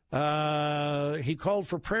 He called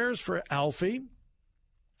for prayers for Alfie,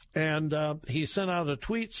 and he sent out a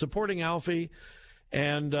tweet supporting Alfie,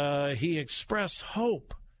 and he expressed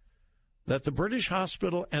hope that the British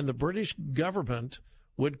hospital and the British government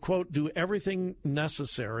would, quote, do everything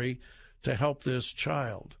necessary to help this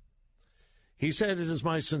child. He said, "It is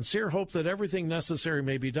my sincere hope that everything necessary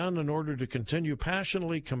may be done in order to continue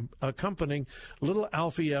passionately accompanying little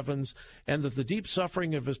Alfie Evans, and that the deep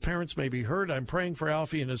suffering of his parents may be heard. I'm praying for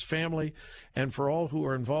Alfie and his family and for all who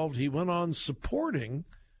are involved." He went on supporting,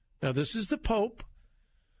 now this is the Pope,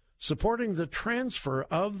 supporting the transfer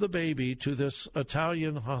of the baby to this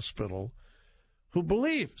Italian hospital, who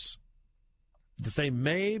believes that they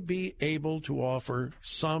may be able to offer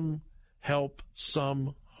some help,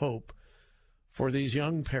 some hope for these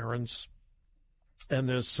young parents and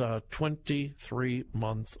this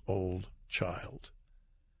 23-month-old child.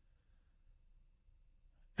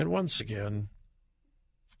 And once again,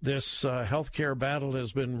 this healthcare battle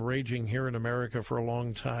has been raging here in America for a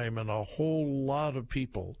long time, and a whole lot of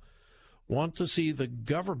people want to see the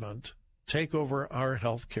government take over our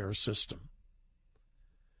healthcare system.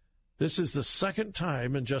 This is the second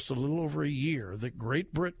time in just a little over a year that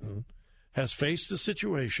Great Britain has faced a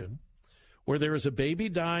situation where there is a baby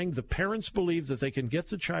dying, the parents believe that they can get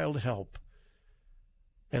the child help,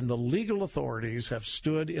 and the legal authorities have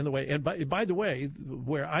stood in the way. And by the way,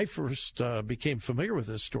 where I first became familiar with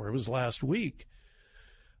this story was last week.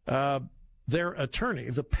 Their attorney,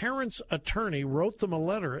 the parents' attorney, wrote them a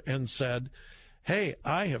letter and said, hey,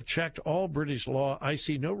 I have checked all British law. I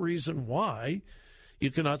see no reason why you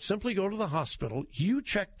cannot simply go to the hospital. You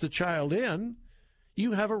check the child in.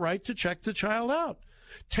 You have a right to check the child out.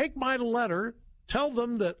 Take my letter, tell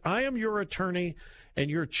them that I am your attorney, and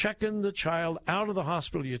you're checking the child out of the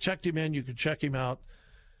hospital. You checked him in, you could check him out.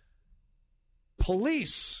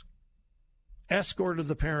 Police escorted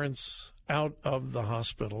the parents out of the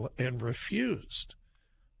hospital and refused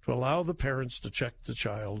to allow the parents to check the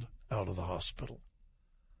child out of the hospital.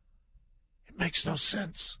 It makes no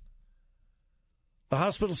sense. The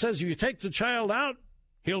hospital says if you take the child out,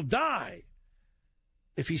 he'll die.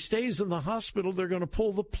 If he stays in the hospital, they're going to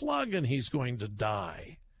pull the plug and he's going to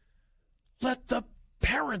die. Let the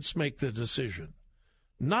parents make the decision,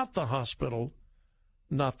 not the hospital,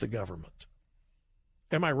 not the government.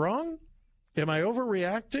 Am I wrong? Am I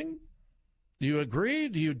overreacting? Do you agree?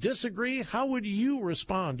 Do you disagree? How would you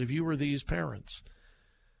respond if you were these parents?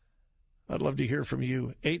 I'd love to hear from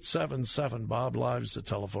you. 877-BOB-LIVE is the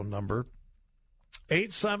telephone number.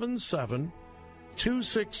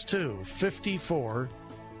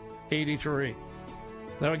 877-262-5483.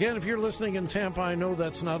 Now, again, if you're listening in Tampa, I know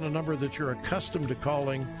that's not a number that you're accustomed to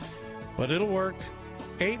calling, but it'll work.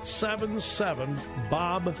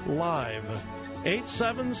 877-BOB-LIVE.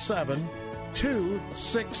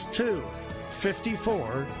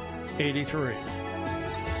 877-262-5483.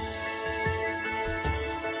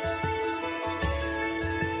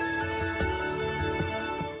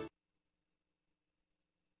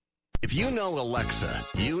 If you know Alexa,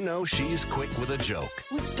 you know she's quick with a joke.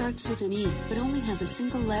 What starts with an E but only has a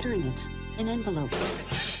single letter in it? An envelope.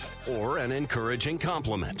 Or an encouraging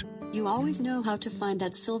compliment. You always know how to find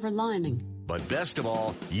that silver lining. But best of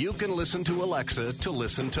all, you can listen to Alexa to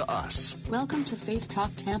listen to us. Welcome to Faith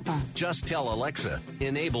Talk Tampa. Just tell Alexa,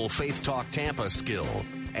 enable Faith Talk Tampa skill,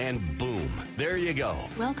 and boom, there you go.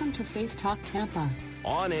 Welcome to Faith Talk Tampa.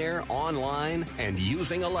 On air, online, and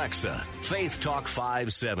using Alexa. Faith Talk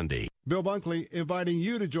 570. Bill Bunkley inviting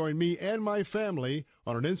you to join me and my family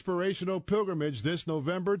on an inspirational pilgrimage this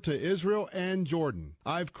November to Israel and Jordan.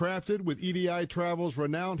 I've crafted with EDI Travel's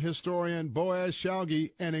renowned historian Boaz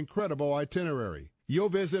Shalgi an incredible itinerary. You'll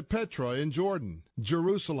visit Petra in Jordan,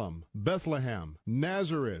 Jerusalem, Bethlehem,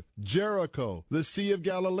 Nazareth, Jericho, the Sea of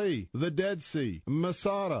Galilee, the Dead Sea,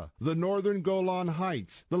 Masada, the northern Golan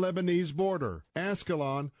Heights, the Lebanese border,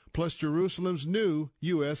 Ascalon, plus Jerusalem's new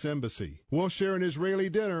U.S. Embassy. We'll share an Israeli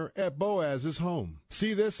dinner at Boaz's home.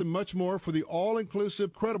 See this and much more for the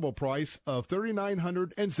all-inclusive credible price of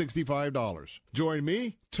 $3,965. Join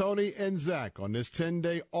me, Tony, and Zach on this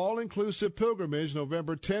 10-day all-inclusive pilgrimage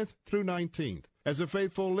November 10th through 19th. As a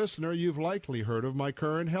faithful listener, you've likely heard of my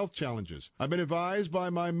current health challenges. I've been advised by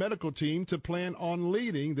my medical team to plan on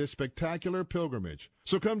leading this spectacular pilgrimage.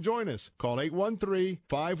 So come join us. Call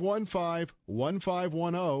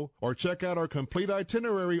 813-515-1510 or check out our complete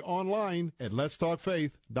itinerary online at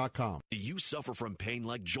letstalkfaith.com. Do you suffer from pain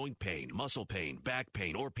like joint pain, muscle pain, back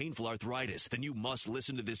pain, or painful arthritis? Then you must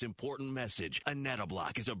listen to this important message.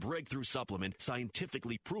 Anatoblock is a breakthrough supplement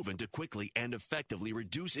scientifically proven to quickly and effectively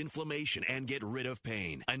reduce inflammation and get rid of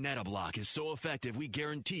pain. Anatoblock is so effective, we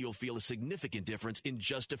guarantee you'll feel a significant difference in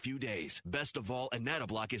just a few days. Best of all,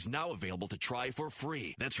 Anatoblock is now available to try for free.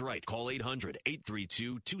 That's right. Call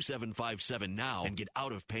 800-832-2757 now and get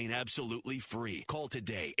out of pain absolutely free. Call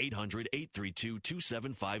today,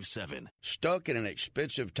 800-832-2757. Stuck in an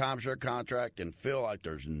expensive timeshare contract and feel like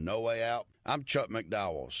there's no way out? I'm Chuck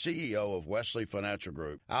McDowell, CEO of Wesley Financial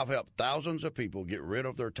Group. I've helped thousands of people get rid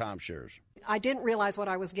of their timeshares. I didn't realize what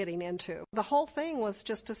I was getting into. The whole thing was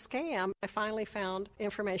just a scam. I finally found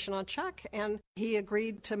information on Chuck, and he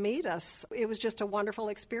agreed to meet us. It was just a wonderful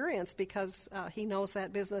experience because he knows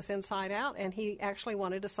that business inside out, and he actually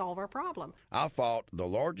wanted to solve our problem. I fought the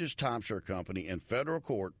largest timeshare company in federal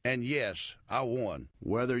court, and yes, I won.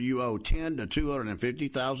 Whether you owe $10,000 to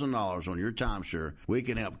 $250,000 on your timeshare, we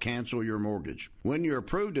can help cancel your mortgage. When you're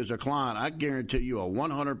approved as a client, I guarantee you a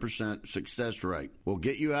 100% success rate. We'll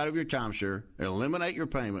get you out of your timeshare, eliminate your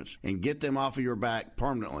payments, and get them off of your back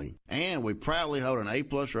permanently. And we proudly hold an A+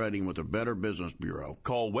 rating with the Better Business Bureau.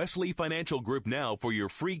 Call Wesley Financial Group now for your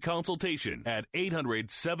free consultation at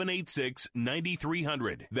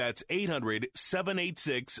 800-786-9300. That's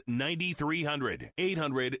 800-786-9300.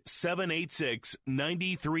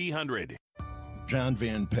 800-786-9300. John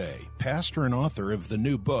Van Pay, pastor and author of the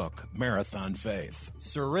new book, Marathon Faith.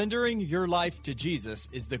 Surrendering your life to Jesus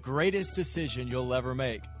is the greatest decision you'll ever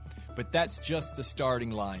make. But that's just the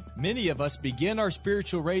starting line. Many of us begin our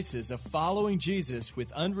spiritual races of following Jesus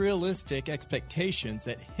with unrealistic expectations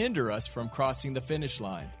that hinder us from crossing the finish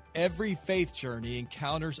line. Every faith journey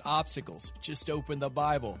encounters obstacles. Just open the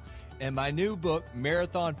Bible. In my new book,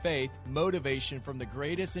 Marathon Faith, Motivation from the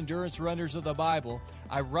Greatest Endurance Runners of the Bible,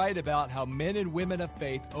 I write about how men and women of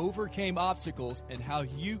faith overcame obstacles and how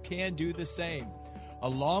you can do the same.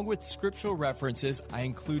 Along with scriptural references, I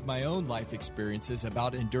include my own life experiences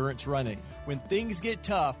about endurance running. When things get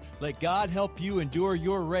tough, let God help you endure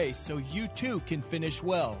your race so you too can finish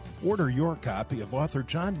well. Order your copy of author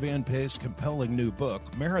John Van Pay's compelling new book,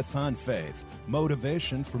 Marathon Faith,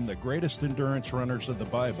 Motivation from the Greatest Endurance Runners of the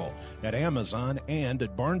Bible, at Amazon and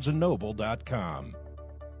at BarnesandNoble.com.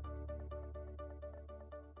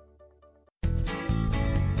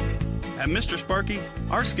 At Mr. Sparky,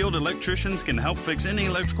 our skilled electricians can help fix any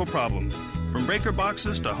electrical problem. From breaker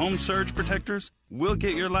boxes to home surge protectors, we'll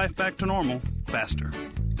get your life back to normal faster.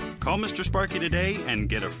 Call Mr. Sparky today and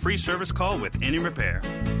get a free service call with any repair.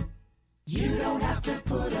 You don't have to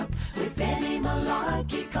put up with any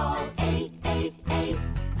malarkey. Call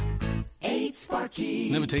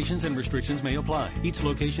 888-8-SPARKY. Limitations and restrictions may apply. Each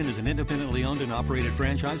location is an independently owned and operated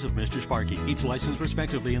franchise of Mr. Sparky, each licensed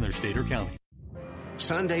respectively in their state or county.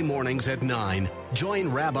 Sunday mornings at 9, join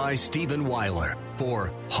Rabbi Stephen Weiler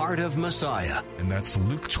for Heart of Messiah. And that's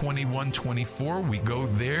Luke 21:24. We go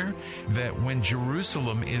there, that when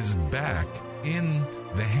Jerusalem is back in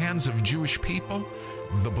the hands of Jewish people,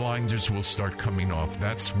 the blinders will start coming off.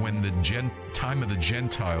 That's when the time of the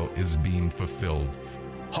Gentile is being fulfilled.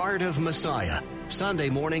 Heart of Messiah, Sunday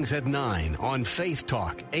mornings at 9 on Faith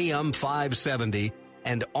Talk, AM 570,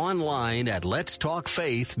 and online at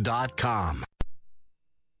letstalkfaith.com.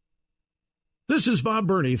 This is Bob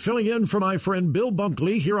Burney filling in for my friend Bill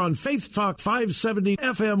Bunkley here on Faith Talk 570,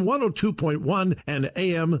 FM 102.1 and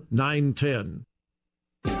AM 910.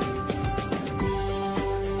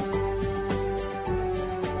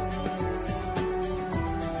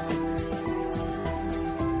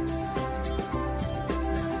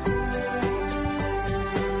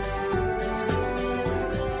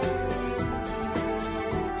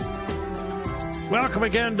 Welcome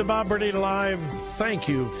again to Bob Burney Live. Thank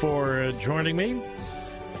you for joining me.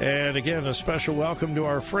 And again, a special welcome to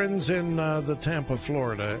our friends in the Tampa,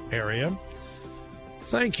 Florida area.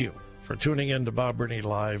 Thank you for tuning in to Bob Burney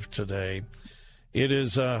Live today. It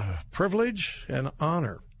is a privilege and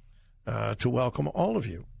honor to welcome all of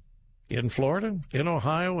you in Florida, in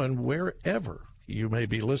Ohio, and wherever you may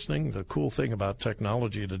be listening. The cool thing about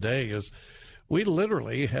technology today is we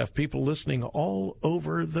literally have people listening all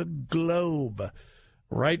over the globe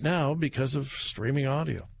right now because of streaming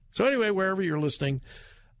audio. So anyway, wherever you're listening,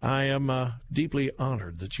 I am deeply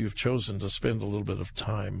honored that you've chosen to spend a little bit of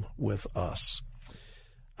time with us.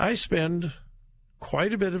 I spend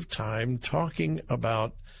quite a bit of time talking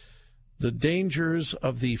about the dangers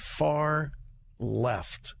of the far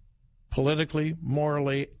left, politically,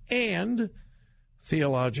 morally, and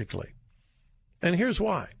theologically. And here's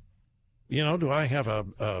why. You know, do I have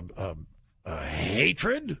a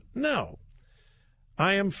hatred? No.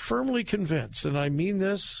 I am firmly convinced, and I mean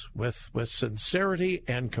this with sincerity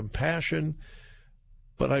and compassion,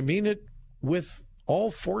 but I mean it with all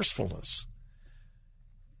forcefulness.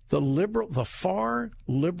 The far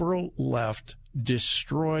liberal left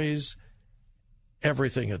destroys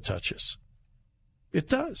everything it touches. It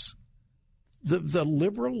does. The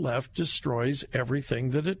liberal left destroys everything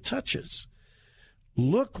that it touches.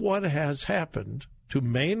 Look what has happened to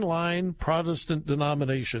mainline Protestant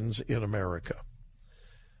denominations in America.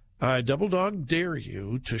 I double dog dare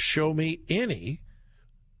you to show me any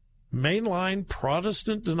mainline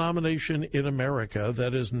Protestant denomination in America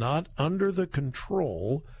that is not under the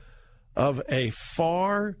control of a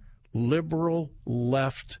far liberal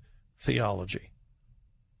left theology.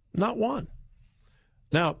 Not one.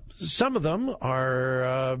 Now, some of them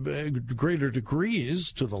are greater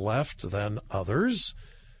degrees to the left than others,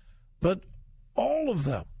 but all of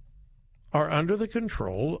them are under the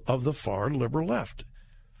control of the far liberal left.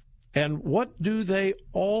 And what do they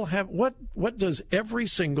all have? What does every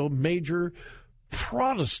single major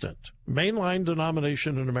Protestant mainline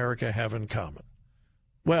denomination in America have in common?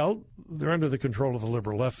 Well, they're under the control of the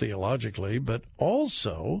liberal left theologically, but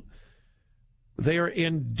also they are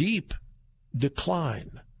in deep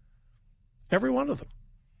decline. Every one of them.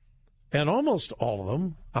 And almost all of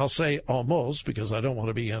them, I'll say almost because I don't want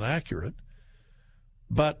to be inaccurate,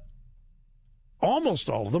 but almost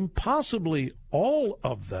all of them, possibly all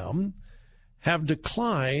of them, have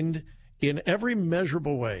declined in every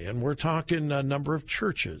measurable way. And we're talking a number of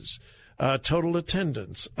churches, total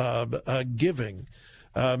attendance, giving,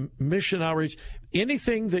 mission outreach,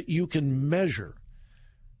 anything that you can measure.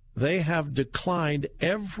 They have declined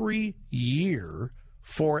every year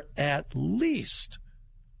for at least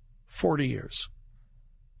 40 years.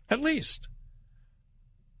 At least.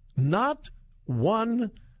 Not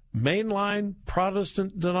one mainline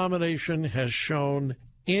Protestant denomination has shown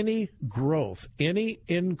any growth, any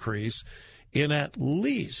increase in at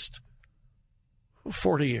least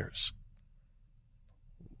 40 years.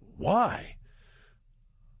 Why?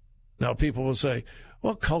 Now, people will say,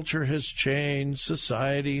 well, culture has changed,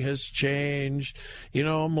 society has changed,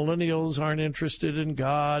 millennials aren't interested in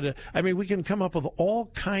God. I mean, we can come up with all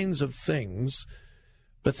kinds of things,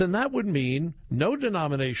 but then that would mean no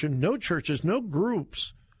denomination, no churches, no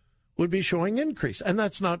groups would be showing increase, and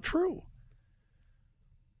that's not true.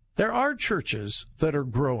 There are churches that are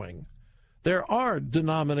growing. There are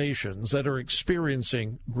denominations that are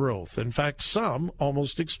experiencing growth. In fact, some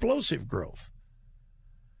almost explosive growth.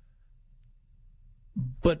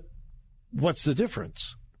 But what's the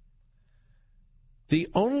difference? The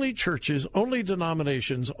only churches, only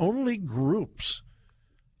denominations, only groups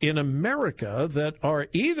in America that are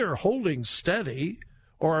either holding steady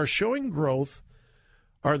or are showing growth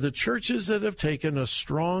are the churches that have taken a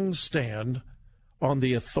strong stand on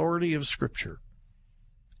the authority of Scripture.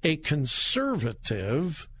 A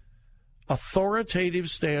conservative, authoritative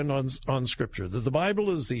stand on Scripture, that the Bible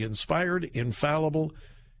is the inspired, infallible,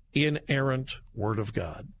 inerrant Word of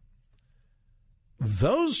God.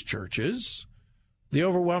 Those churches, the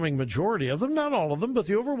overwhelming majority of them, not all of them, but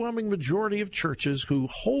the overwhelming majority of churches who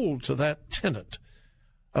hold to that tenet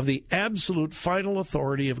of the absolute final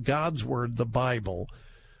authority of God's Word, the Bible,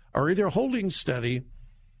 are either holding steady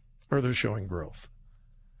or they're showing growth.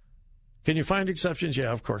 Can you find exceptions?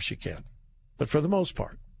 Yeah, of course you can. But for the most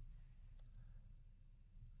part,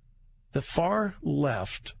 the far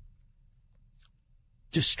left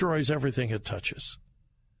destroys everything it touches.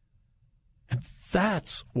 And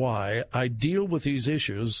that's why I deal with these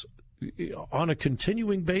issues on a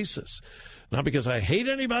continuing basis. Not because I hate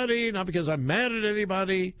anybody, not because I'm mad at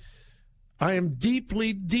anybody. I am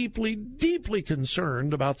deeply, deeply, deeply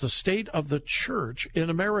concerned about the state of the church in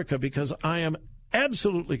America because I am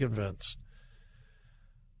absolutely convinced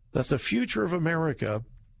that the future of America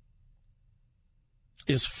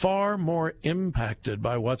is far more impacted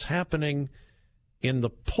by what's happening in the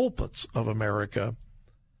pulpits of America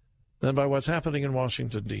than by what's happening in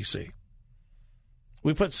Washington, D.C.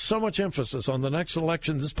 We put so much emphasis on the next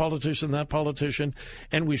election, this politician, that politician,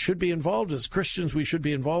 and we should be involved as Christians. We should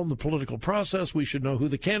be involved in the political process. We should know who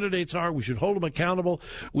the candidates are. We should hold them accountable.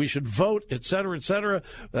 We should vote, et cetera, et cetera.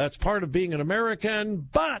 That's part of being an American.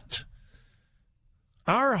 But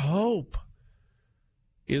our hope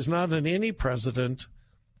is not in any president,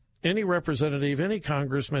 any representative, any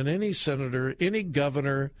congressman, any senator, any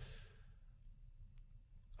governor.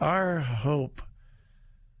 Our hope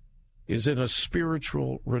is in a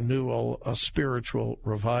spiritual renewal, a spiritual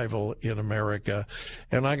revival in America.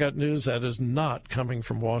 And I got news that is not coming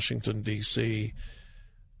from Washington, D.C.,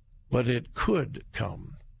 but it could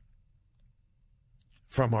come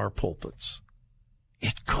from our pulpits.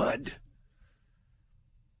 It could.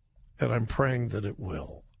 And I'm praying that it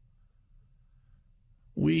will.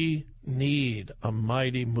 We need a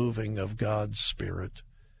mighty moving of God's Spirit,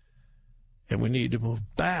 and we need to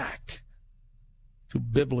move back to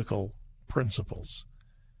biblical principles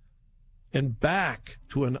and back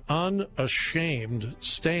to an unashamed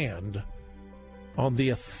stand on the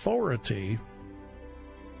authority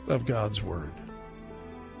of God's Word.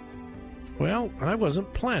 Well, I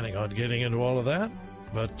wasn't planning on getting into all of that,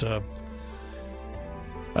 but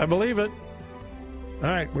I believe it. All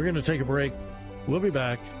right, we're going to take a break. We'll be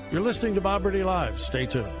back. You're listening to Bob Burney Live. Stay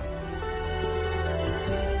tuned.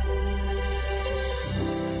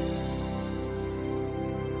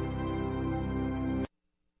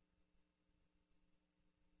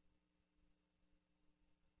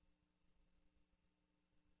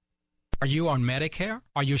 Are you on Medicare?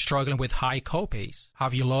 Are you struggling with high copays?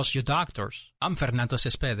 Have you lost your doctors? I'm Fernando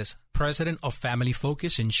Cespedes, president of Family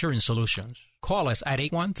Focus Insurance Solutions. Call us at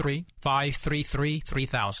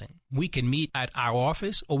 813-533-3000. We can meet at our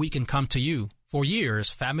office or we can come to you. For years,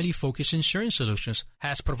 Family Focus Insurance Solutions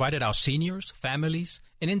has provided our seniors, families,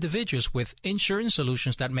 and individuals with insurance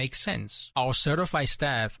solutions that make sense. Our certified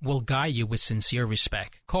staff will guide you with sincere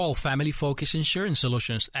respect. Call Family Focus Insurance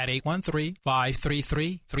Solutions at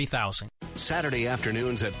 813-533-3000. Saturday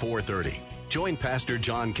afternoons at 4:30. Join Pastor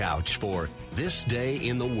John Couch for This Day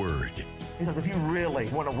in the Word. He says, if you really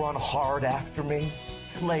want to run hard after me,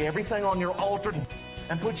 lay everything on your altar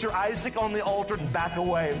and put your Isaac on the altar and back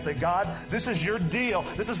away and say, God, this is your deal.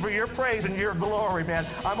 This is for your praise and your glory, man.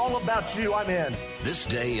 I'm all about you. I'm in. This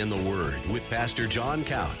Day in the Word with Pastor John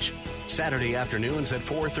Couch. Saturday afternoons at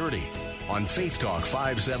 4:30 on Faith Talk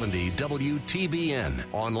 570 WTBN.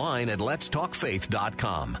 Online at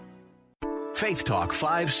letstalkfaith.com. Faith Talk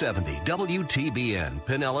 570 WTBN,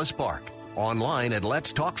 Pinellas Park. Online at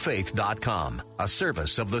letstalkfaith.com. A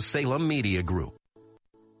service of the Salem Media Group.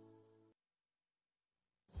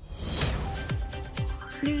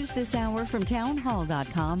 News this hour from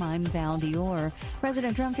townhall.com. I'm Val Dior.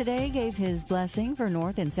 President Trump today gave his blessing for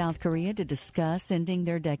North and South Korea to discuss ending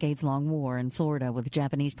their decades-long war in Florida with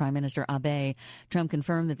Japanese Prime Minister Abe. Trump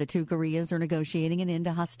confirmed that the two Koreas are negotiating an end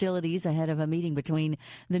to hostilities ahead of a meeting between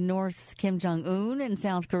the North's Kim Jong-un and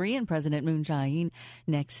South Korean President Moon Jae-in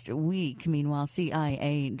next week. Meanwhile,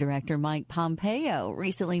 CIA Director Mike Pompeo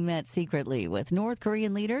recently met secretly with North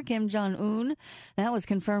Korean leader Kim Jong-un. That was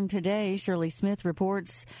confirmed today. Shirley Smith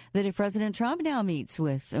reports that if President Trump now meets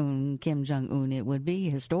with Kim Jong-un, it would be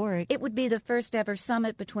historic. It would be the first ever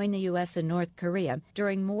summit between the U.S. and North Korea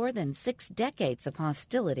during more than 6 decades of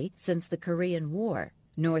hostility since the Korean War.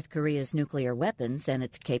 North Korea's nuclear weapons and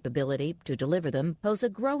its capability to deliver them pose a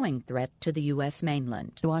growing threat to the U.S.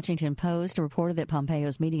 mainland. The Washington Post reported that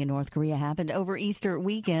Pompeo's meeting in North Korea happened over Easter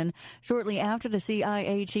weekend, shortly after the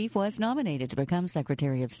CIA chief was nominated to become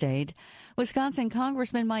Secretary of State. Wisconsin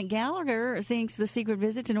Congressman Mike Gallagher thinks the secret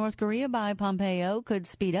visit to North Korea by Pompeo could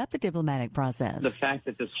speed up the diplomatic process. The fact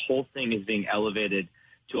that this whole thing is being elevated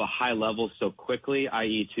to a high level so quickly,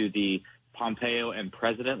 i.e. to the Pompeo and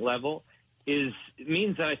president level,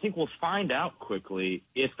 means that I think we'll find out quickly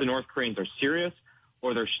if the North Koreans are serious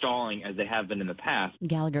or they're stalling as they have been in the past.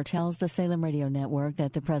 Gallagher tells the Salem Radio Network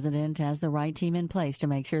that the president has the right team in place to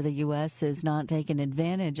make sure the U.S. is not taken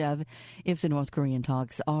advantage of if the North Korean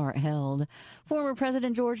talks are held. Former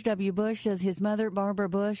President George W. Bush says his mother, Barbara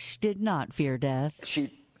Bush, did not fear death.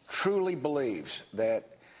 She truly believes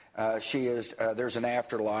that there's an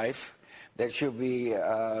afterlife, that she'll be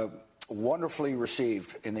wonderfully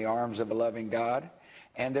received in the arms of a loving God,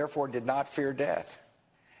 and therefore did not fear death.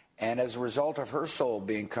 And as a result of her soul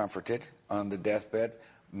being comforted on the deathbed,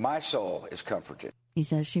 my soul is comforted. He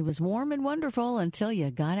says she was warm and wonderful until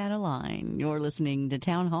you got out of line. You're listening to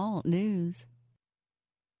Town Hall News.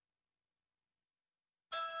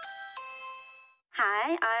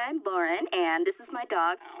 Hi, I'm Lauren, and this is my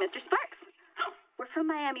dog, Mr. Sparks. We're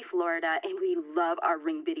from Miami, Florida, and we love our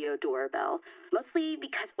Ring Video doorbell, mostly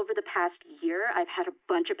because over the past year, I've had a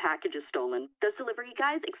bunch of packages stolen. Those delivery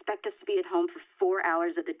guys expect us to be at home for 4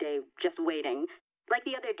 hours of the day just waiting. Like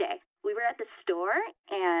the other day, we were at the store,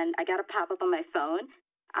 and I got a pop-up on my phone.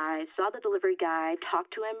 I saw the delivery guy, talk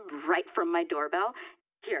to him right from my doorbell.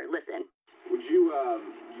 Here, listen. Would you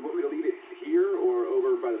want me to leave it here or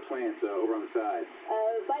over by the plants, over on the side?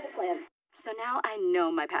 By the plants. So now I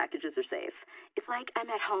know my packages are safe. It's like I'm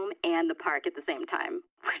at home and the park at the same time,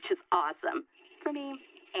 which is awesome for me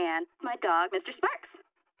and my dog, Mr. Sparks.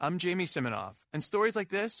 I'm Jamie Siminoff, and stories like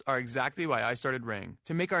this are exactly why I started Ring,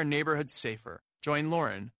 to make our neighborhoods safer. Join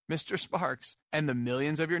Lauren, Mr. Sparks, and the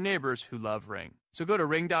millions of your neighbors who love Ring. So go to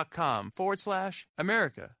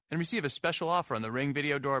ring.com/America and receive a special offer on the Ring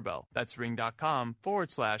Video Doorbell. That's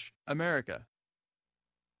ring.com/America.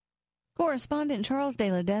 Correspondent Charles de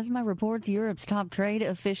Ledesma reports Europe's top trade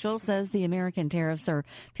official says the American tariffs are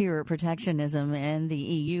pure protectionism and the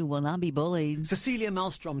EU will not be bullied. Cecilia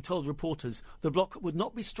Malmström told reporters the bloc would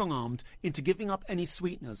not be strong-armed into giving up any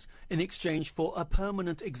sweeteners in exchange for a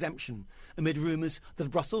permanent exemption, amid rumours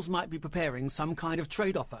that Brussels might be preparing some kind of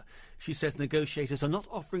trade offer. She says negotiators are not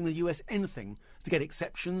offering the US anything to get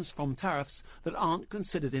exceptions from tariffs that aren't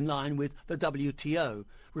considered in line with the WTO,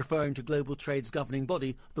 referring to global trade's governing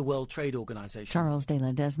body, the World Trade Organization. Charles de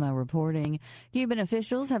Ledesma reporting. Cuban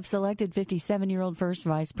officials have selected 57-year-old first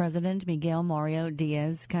Vice President Miguel Mario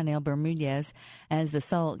Diaz-Canel Bermudez as the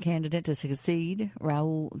sole candidate to succeed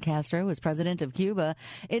Raul Castro as president of Cuba.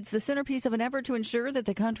 It's the centerpiece of an effort to ensure that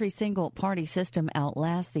the country's single-party system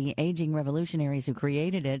outlasts the aging revolutionaries who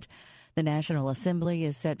created it. The National Assembly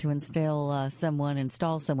is set to install someone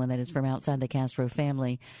that is from outside the Castro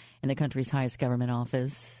family in the country's highest government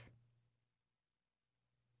office.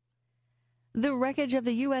 The wreckage of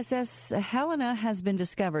the USS Helena has been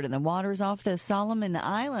discovered in the waters off the Solomon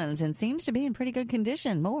Islands and seems to be in pretty good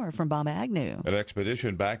condition. More from Bob Agnew. An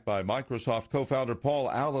expedition backed by Microsoft co-founder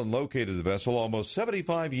Paul Allen located the vessel almost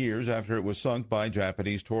 75 years after it was sunk by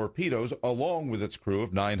Japanese torpedoes, along with its crew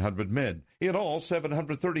of 900 men. In all,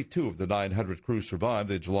 732 of the 900 crew survived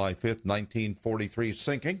the July 5, 1943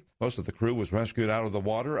 sinking. Most of the crew was rescued out of the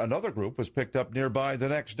water. Another group was picked up nearby the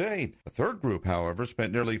next day. A third group, however,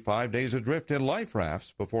 spent nearly 5 days adrift in life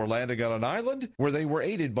rafts before landing on an island where they were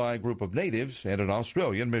aided by a group of natives and an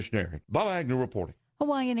Australian missionary. Bob Agnew reporting.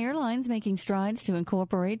 Hawaiian Airlines making strides to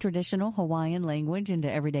incorporate traditional Hawaiian language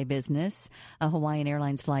into everyday business. A Hawaiian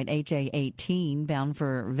Airlines flight HA-18 bound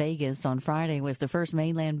for Vegas on Friday was the first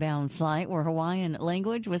mainland-bound flight where Hawaiian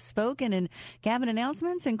language was spoken in cabin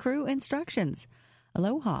announcements and crew instructions.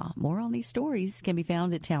 Aloha. More on these stories can be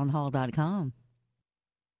found at townhall.com.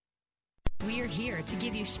 We're here to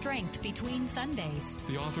give you strength between Sundays.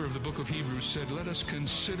 The author of the book of Hebrews said, "Let us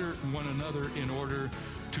consider one another in order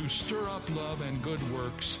to stir up love and good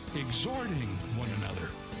works, exhorting one another."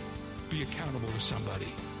 Be accountable to somebody.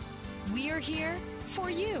 We're here for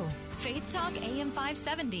you. Faith Talk AM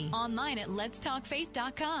 570. Online at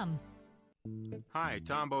letstalkfaith.com. Hi,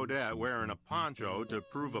 Tom Bodette wearing a poncho to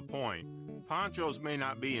prove a point. Ponchos may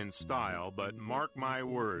not be in style, but mark my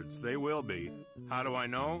words, they will be. How do I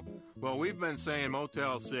know? Well, we've been saying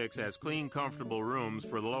Motel 6 has clean, comfortable rooms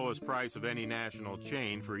for the lowest price of any national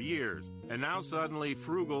chain for years. And now suddenly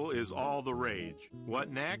frugal is all the rage. What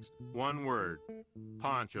next? One word.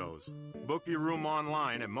 Ponchos. Book your room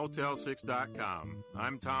online at motel6.com.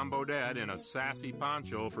 I'm Tom Bodette in a sassy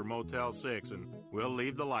poncho for Motel 6, and we'll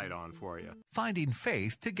leave the light on for you. Finding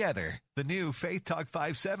faith together. The new Faith Talk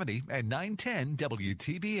 570 and 910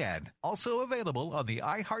 WTBN. Also available on the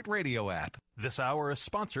iHeartRadio app. This hour is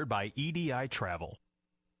sponsored by EDI Travel.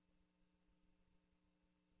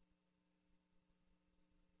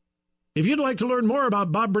 If you'd like to learn more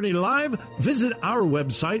about Bob Burney Live, visit our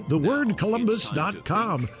website,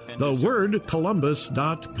 thewordcolumbus.com.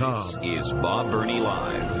 Thewordcolumbus.com. This is Bob Burney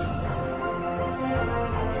Live.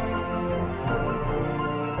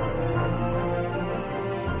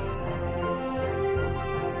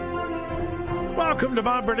 Welcome to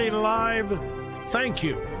Bob Burney Live. Thank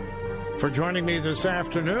you for joining me this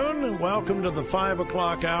afternoon. Welcome to the 5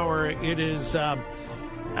 o'clock hour. It is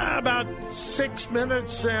about 6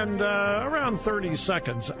 minutes and around 30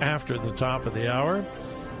 seconds after the top of the hour.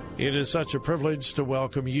 It is such a privilege to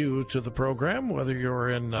welcome you to the program, whether you're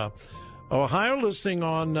in Ohio listening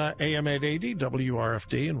on AM 880,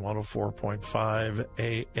 WRFD, and 104.5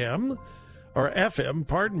 AM. Or FM,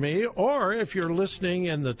 pardon me, or if you're listening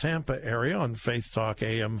in the Tampa area on Faith Talk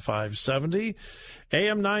AM 570,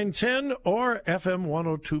 AM 910, or FM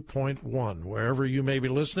 102.1, wherever you may be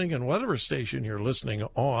listening and whatever station you're listening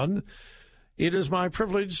on, it is my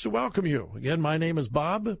privilege to welcome you. Again, my name is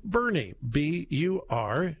Bob Burney,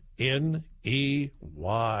 B-U-R-N-E-Y.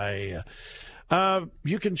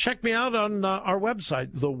 You can check me out on our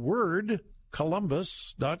website,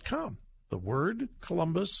 thewordcolumbus.com.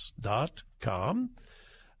 thewordcolumbus.com.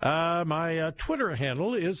 My Twitter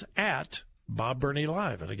handle is at Bob Burney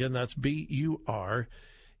Live, and again, that's B-U-R-N-E-Y.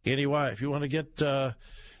 If you want to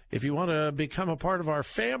become a part of our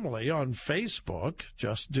family on Facebook,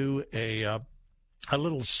 just do a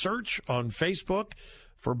little search on Facebook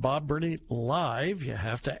for Bob Burney Live. You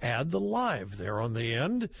have to add the live there on the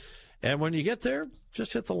end, and when you get there,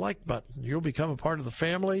 just hit the like button. You'll become a part of the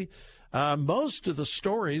family. Most of the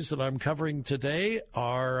stories that I'm covering today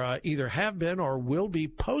are either have been or will be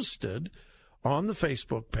posted on the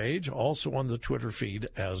Facebook page, also on the Twitter feed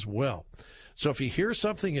as well. So if you hear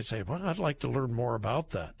something and say, well, I'd like to learn more about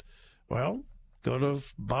that, well, go to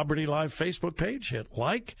Bob Burney Live Facebook page, hit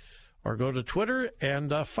like, or go to Twitter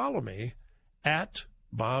and follow me at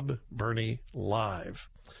Bob Burney Live.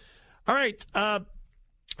 All right,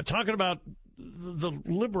 talking about the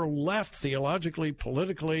liberal left theologically,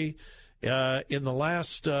 politically, in the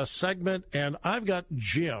last segment, and I've got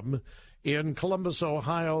Jim in Columbus,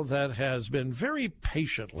 Ohio, that has been very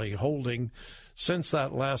patiently holding since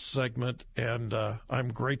that last segment, and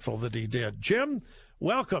I'm grateful that he did. Jim,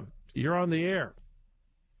 welcome. You're on the air.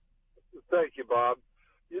 Thank you, Bob.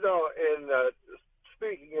 You know, in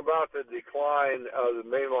speaking about the decline of the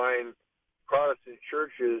mainline Protestant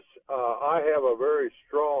churches, I have a very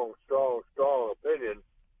strong opinion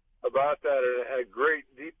about that, and a great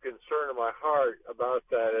deep concern in my heart about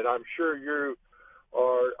that. And I'm sure you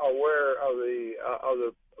are aware of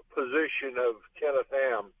the position of Kenneth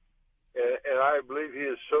Ham, and I believe he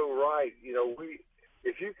is so right. You know,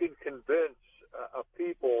 if you can convince a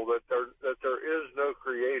people that there is no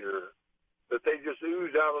creator, that they just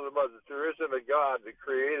ooze out of the mud, that there isn't a God that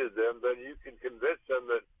created them, then you can convince them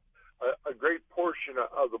that a great portion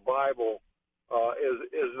of the Bible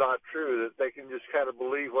is not true, that they can just kind of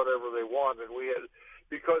believe whatever they want. And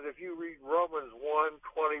because if you read Romans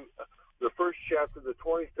 1:20, the first chapter, the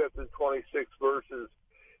 25th and 26th verses,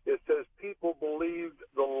 it says people believed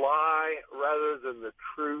the lie rather than the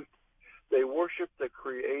truth. They worshiped the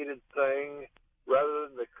created thing rather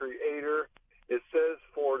than the creator. It says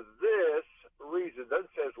for this reason. It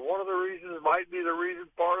doesn't say it's one of the reasons, it might be the reason,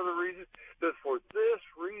 part of the reason. It says for this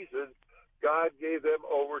reason God gave them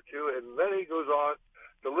over to, and then he goes on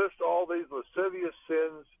to list all these lascivious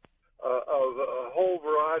sins, of a whole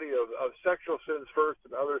variety of sexual sins first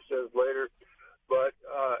and other sins later. But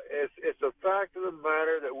it's a fact of the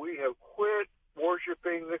matter that we have quit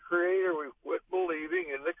worshiping the Creator. We've quit believing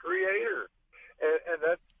in the Creator, and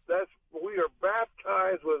that's we are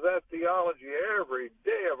baptized with that theology every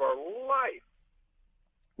day of our life.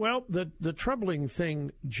 Well, the troubling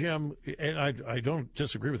thing, Jim, and I don't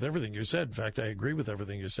disagree with everything you said. In fact, I agree with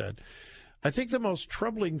everything you said. I think the most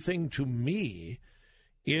troubling thing to me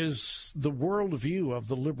is the worldview of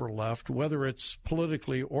the liberal left, whether it's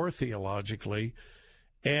politically or theologically,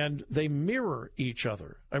 and they mirror each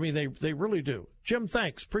other. I mean, they really do. Jim,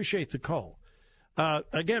 thanks. Appreciate the call.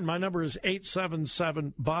 Again, my number is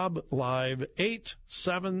 877-BOB-LIVE,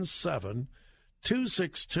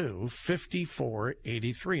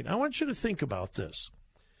 877-262-5483. Now, I want you to think about this.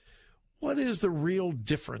 What is the real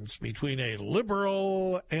difference between a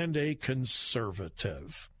liberal and a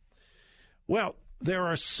conservative? Well, there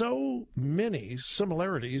are so many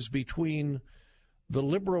similarities between the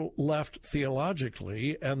liberal left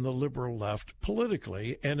theologically and the liberal left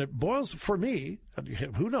politically, and it boils, for me,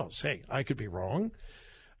 who knows, hey, I could be wrong.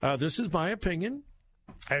 This is my opinion.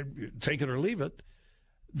 I take it or leave it.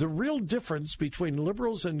 The real difference between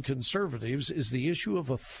liberals and conservatives is the issue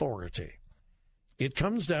of authority. It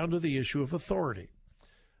comes down to the issue of authority.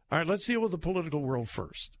 All right, let's deal with the political world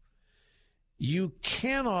first. You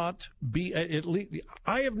cannot be, at least,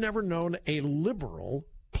 I have never known a liberal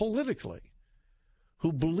politically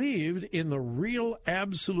who believed in the real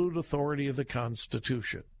absolute authority of the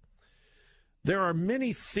Constitution. There are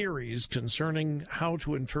many theories concerning how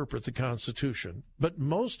to interpret the Constitution, but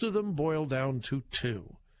most of them boil down to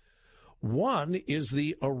two. One is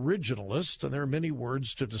the originalist, and there are many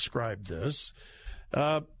words to describe this.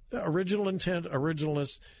 Original intent,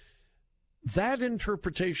 originalist. That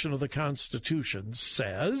interpretation of the Constitution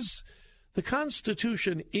says the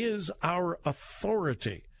Constitution is our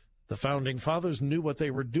authority. The Founding Fathers knew what they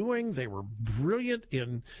were doing. They were brilliant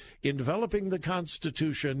in developing the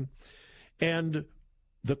Constitution. And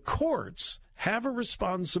the courts have a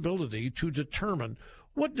responsibility to determine,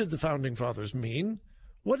 what did the Founding Fathers mean?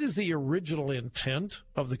 What is the original intent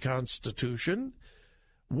of the Constitution?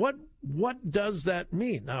 What does that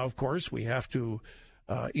mean? Now, of course, we have to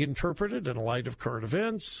interpret it in light of current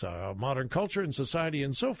events, modern culture and society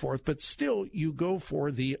and so forth, but still you go for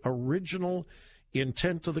the original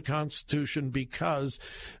intent of the Constitution, because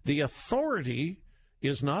the authority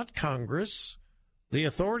is not Congress, the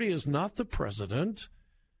authority is not the president,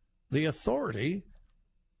 the authority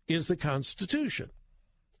is the Constitution.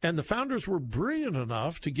 And the founders were brilliant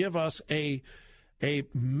enough to give us a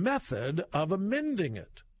method of amending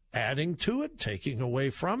it, adding to it, taking away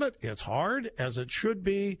from it. It's hard, as it should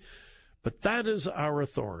be, but that is our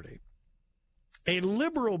authority. A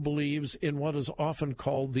liberal believes in what is often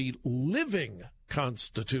called the living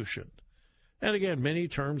Constitution. And again, many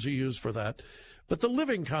terms are used for that. But the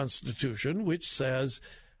living Constitution, which says,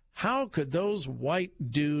 how could those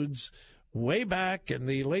white dudes way back in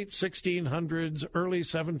the late 1600s, early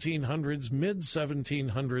 1700s,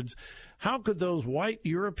 mid-1700s, how could those white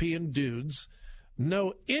European dudes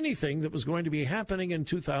know anything that was going to be happening in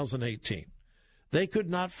 2018? They could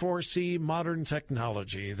not foresee modern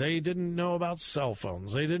technology. They didn't know about cell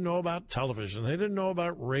phones. They didn't know about television. They didn't know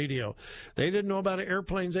about radio. They didn't know about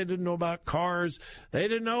airplanes. They didn't know about cars. They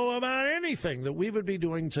didn't know about anything that we would be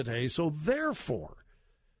doing today. So therefore,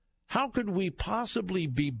 how could we possibly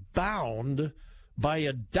be bound by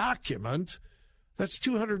a document that's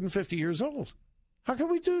 250 years old? How can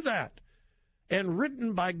we do that? And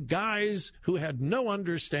written by guys who had no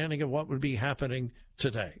understanding of what would be happening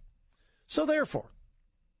today. So therefore,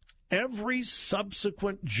 every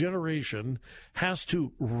subsequent generation has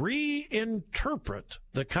to reinterpret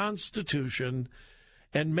the Constitution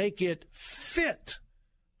and make it fit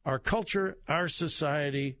our culture, our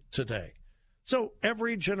society today. So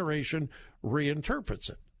every generation reinterprets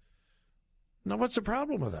it. Now, what's the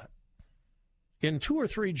problem with that? In 2 or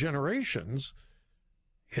 3 generations,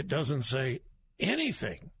 it doesn't say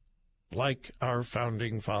anything like our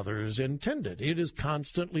founding fathers intended. It is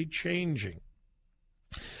constantly changing.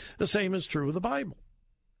 The same is true of the Bible.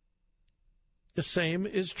 The same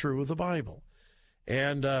is true of the Bible.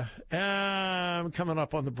 And I'm coming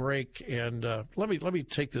up on the break, and let me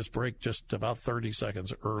take this break just about 30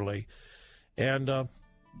 seconds early, and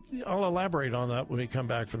I'll elaborate on that when we come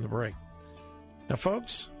back from the break. Now,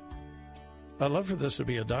 folks, I'd love for this to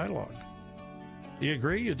be a dialogue. You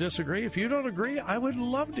agree? You disagree? If you don't agree, I would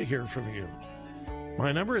love to hear from you.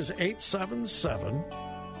 My number is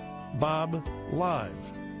 877-BOB-LIVE.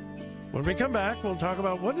 When we come back, we'll talk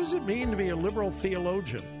about what does it mean to be a liberal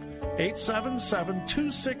theologian.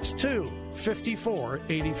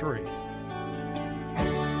 877-262-5483.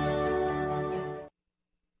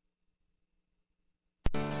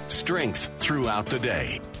 Strength throughout the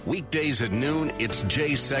day. Weekdays at noon, it's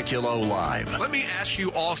Jay Sekulow Live. Let me ask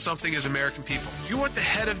you all something as American people. You want the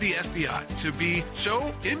head of the FBI to be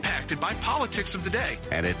so impacted by politics of the day.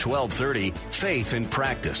 And at 12:30, Faith in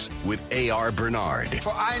Practice with A.R. Bernard.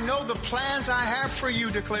 For I know the plans I have for you,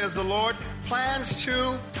 declares the Lord, plans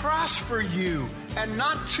to prosper you and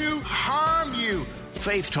not to harm you.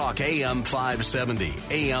 Faith Talk AM 570,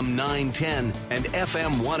 AM 910, and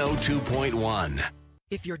FM 102.1.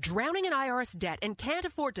 If you're drowning in IRS debt and can't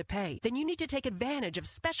afford to pay, then you need to take advantage of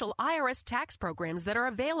special IRS tax programs that are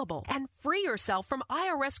available and free yourself from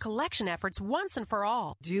IRS collection efforts once and for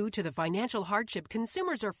all. Due to the financial hardship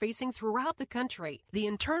consumers are facing throughout the country, the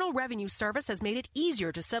Internal Revenue Service has made it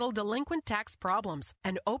easier to settle delinquent tax problems.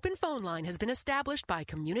 An open phone line has been established by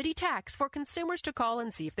Community Tax for consumers to call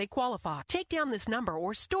and see if they qualify. Take down this number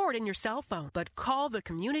or store it in your cell phone, but call the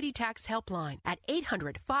Community Tax Helpline at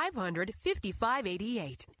 800-500-5588.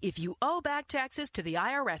 If you owe back taxes to the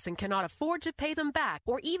IRS and cannot afford to pay them back,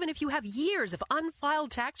 or even if you have years of unfiled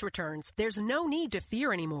tax returns, there's no need to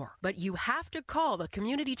fear anymore. But you have to call the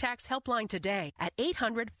Community Tax Helpline today at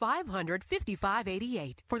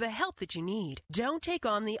 800-500-5588 for the help that you need. Don't take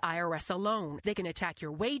on the IRS alone. They can attack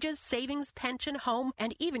your wages, savings, pension, home,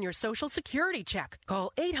 and even your Social Security check.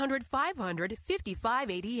 Call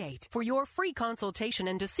 800-500-5588 for your free consultation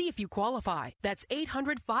and to see if you qualify. That's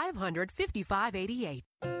 800-500-5588.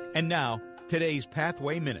 And now, today's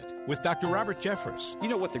Pathway Minute with Dr. Robert Jeffress. You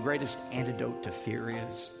know what the greatest antidote to fear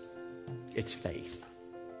is? It's faith.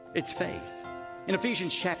 It's faith. In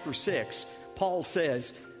Ephesians chapter 6, Paul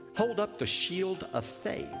says, hold up the shield of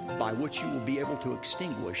faith by which you will be able to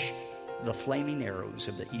extinguish the flaming arrows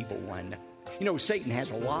of the evil one. You know, Satan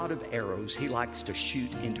has a lot of arrows he likes to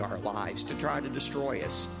shoot into our lives to try to destroy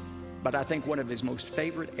us. But I think one of his most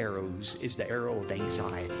favorite arrows is the arrow of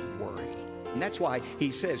anxiety, worry. And that's why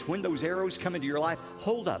he says, when those arrows come into your life,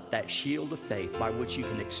 hold up that shield of faith by which you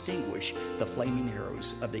can extinguish the flaming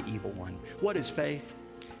arrows of the evil one. What is faith?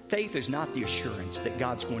 Faith is not the assurance that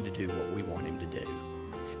God's going to do what we want him to do.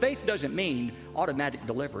 Faith doesn't mean automatic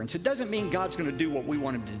deliverance. It doesn't mean God's going to do what we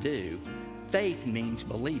want him to do. Faith means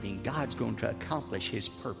believing God's going to accomplish his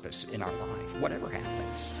purpose in our life, whatever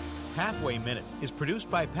happens. Pathway Minute is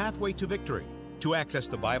produced by Pathway to Victory. To access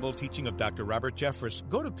the Bible teaching of Dr. Robert Jeffress,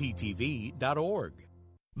 go to ptv.org.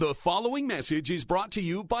 The following message is brought to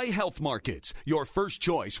you by Health Markets, your first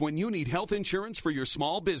choice when you need health insurance for your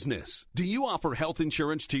small business. Do you offer health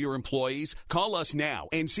insurance to your employees? Call us now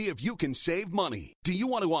and see if you can save money. Do you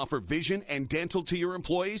want to offer vision and dental to your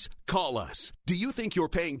employees? Call us. Do you think you're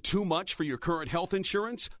paying too much for your current health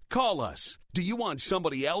insurance? Call us. Do you want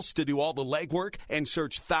somebody else to do all the legwork and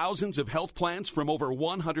search thousands of health plans from over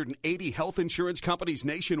 180 health insurance companies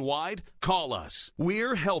nationwide? Call us.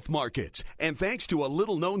 We're Health Markets, and thanks to a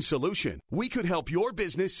little-known solution, we could help your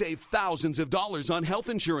business save thousands of dollars on health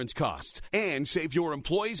insurance costs and save your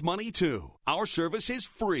employees money, too. Our service is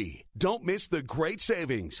free. Don't miss the great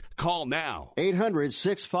savings. Call now.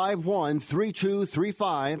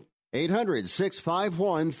 800-651-3235.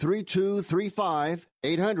 800-651-3235.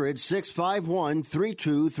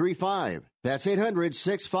 800-651-3235. That's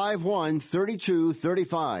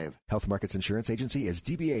 800-651-3235. Health Markets Insurance Agency is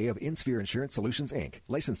DBA of InSphere Insurance Solutions, Inc.,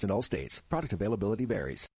 licensed in all states. Product availability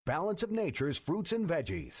varies. Balance of Nature's fruits and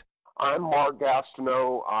veggies. I'm Mark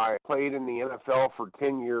Gastineau. I played in the NFL for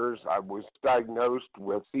 10 years. I was diagnosed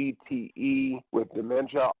with CTE, with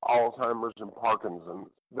dementia, Alzheimer's, and Parkinson's.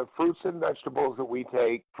 The fruits and vegetables that we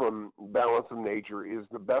take from Balance of Nature is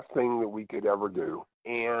the best thing that we could ever do.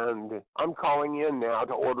 And I'm calling in now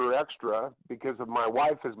to order extra because of my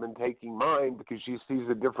wife has been taking mine because she sees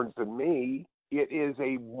a difference in me. It is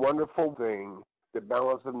a wonderful thing that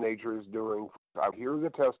Balance of Nature is doing. I hear the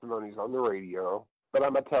testimonies on the radio, but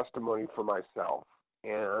I'm a testimony for myself.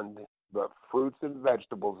 And the fruits and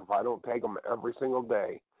vegetables, if I don't take them every single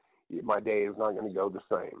day, my day is not going to go the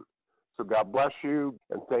same. So God bless you,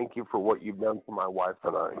 and thank you for what you've done for my wife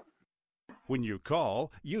and I. When you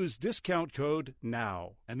call, use discount code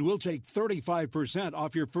NOW, and we'll take 35%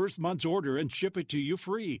 off your first month's order and ship it to you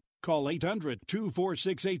free. Call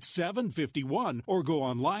 800-246-8751 or go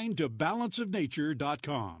online to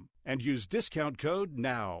balanceofnature.com and use discount code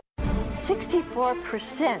NOW.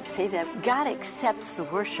 64% say that God accepts the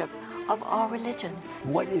worship of all religions.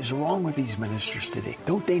 What is wrong with these ministers today?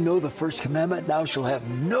 Don't they know the first commandment? Thou shalt have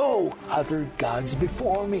no other gods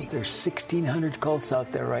before me. There's 1,600 cults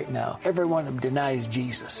out there right now. Every one of them denies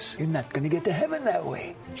Jesus. You're not going to get to heaven that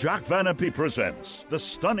way. Jack Van Impe presents The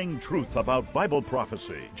Stunning Truth About Bible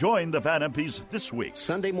Prophecy. Join the Van Impes this week.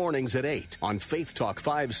 Sunday mornings at 8 on Faith Talk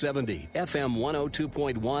 570, FM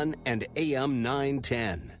 102.1, and AM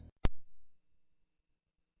 910.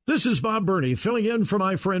 This is Bob Burney, filling in for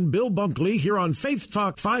my friend Bill Bunkley here on Faith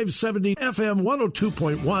Talk 570, FM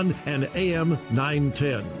 102.1 and AM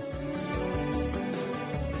 910.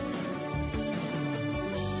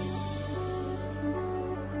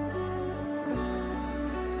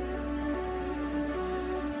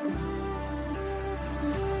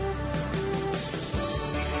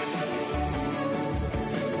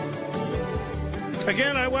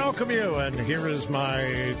 Again, I welcome you, and here is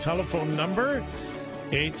my telephone number.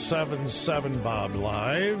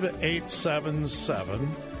 877-BOB-LIVE,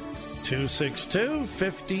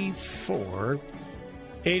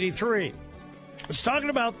 877-262-5483. I was talking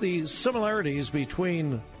about the similarities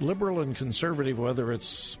between liberal and conservative, whether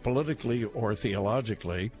it's politically or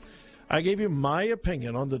theologically. I gave you my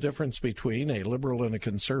opinion on the difference between a liberal and a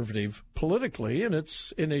conservative politically, and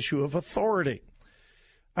it's an issue of authority.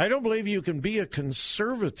 I don't believe you can be a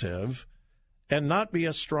conservative and not be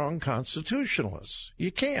a strong constitutionalist. You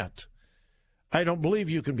can't. I don't believe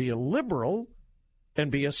you can be a liberal and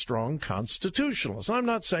be a strong constitutionalist. I'm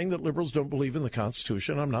not saying that liberals don't believe in the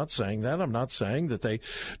Constitution. I'm not saying that. I'm not saying that they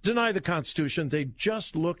deny the Constitution. They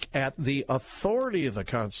just look at the authority of the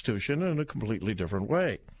Constitution in a completely different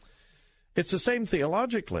way. It's the same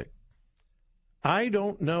theologically. I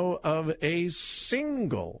don't know of a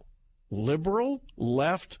single liberal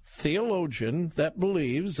left theologian that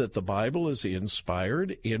believes that the Bible is the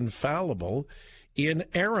inspired, infallible,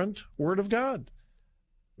 inerrant Word of God.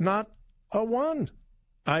 Not a one.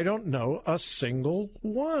 I don't know a single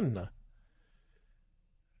one.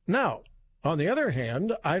 Now, on the other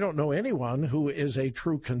hand, I don't know anyone who is a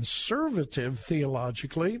true conservative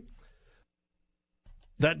theologically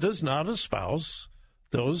that does not espouse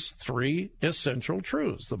those three essential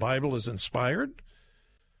truths. The Bible is inspired,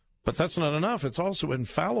 but that's not enough. It's also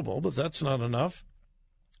infallible, but that's not enough.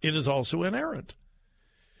 It is also inerrant.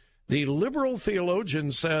 The liberal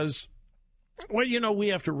theologian says, well, you know, we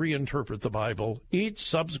have to reinterpret the Bible. Each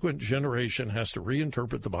subsequent generation has to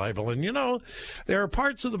reinterpret the Bible. And, you know, there are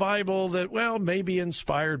parts of the Bible that, well, may be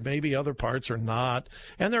inspired, maybe other parts are not.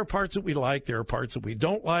 And there are parts that we like. There are parts that we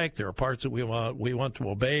don't like. There are parts that we want to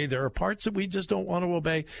obey. There are parts that we just don't want to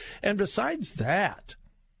obey. And besides that,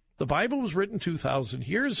 the Bible was written 2,000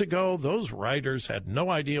 years ago. Those writers had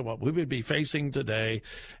no idea what we would be facing today.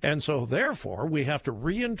 And so, therefore, we have to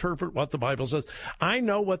reinterpret what the Bible says. I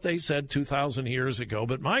know what they said 2,000 years ago,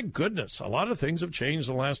 but my goodness, a lot of things have changed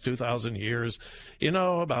in the last 2,000 years, you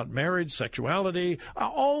know, about marriage, sexuality,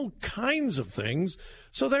 all kinds of things.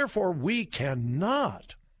 So, therefore, we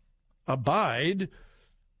cannot abide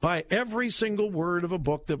by every single word of a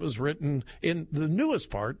book that was written in the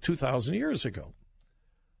newest part 2,000 years ago.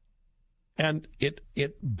 And it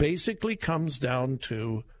basically comes down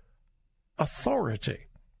to authority.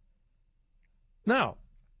 Now,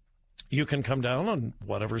 you can come down on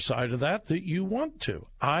whatever side of that you want to.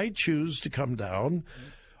 I choose to come down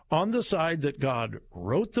on the side that God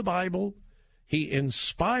wrote the Bible. He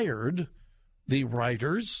inspired the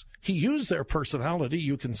writers. He used their personality.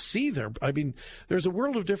 You can see there's a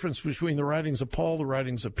world of difference between the writings of Paul, the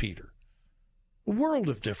writings of Peter. A world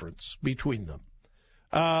of difference between them.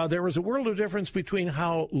 There was a world of difference between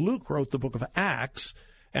how Luke wrote the book of Acts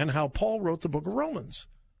and how Paul wrote the book of Romans.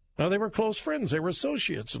 Now, they were close friends. They were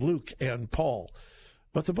associates, Luke and Paul.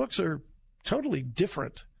 But the books are totally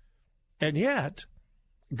different. And yet,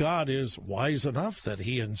 God is wise enough that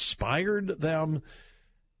he inspired them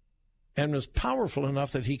and was powerful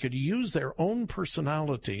enough that he could use their own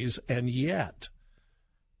personalities and yet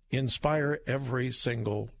inspire every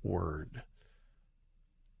single word.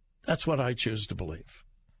 That's what I choose to believe.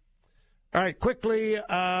 All right, quickly,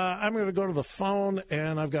 I'm going to go to the phone,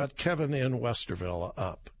 and I've got Kevin in Westerville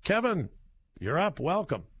up. Kevin, you're up.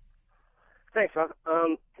 Welcome. Thanks, Rob.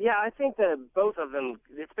 Yeah, I think that both of them,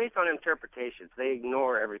 it's based on interpretations. They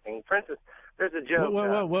ignore everything. For instance, there's a joke.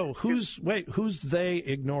 Whoa. Who's they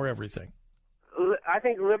ignore everything? I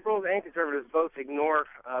think liberals and conservatives both ignore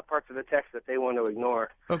parts of the text that they want to ignore.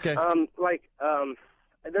 Okay.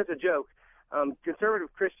 There's a joke. Conservative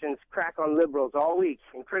Christians crack on liberals all week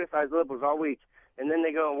and criticize liberals all week, and then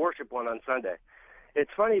they go and worship one on Sunday. It's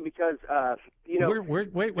funny because,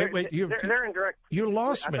 Wait. They're indirect. You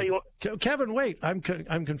lost me. Kevin, wait. I'm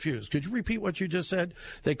confused. Could you repeat what you just said?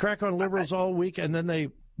 They crack on liberals all week, and then they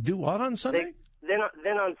do what on Sunday? Then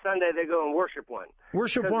on Sunday they go and worship one.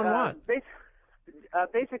 Worship one what?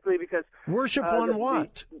 Basically because... Worship one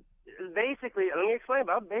what? Basically, let me explain,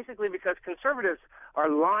 Bob. Basically because conservatives are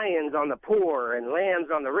lions on the poor and lambs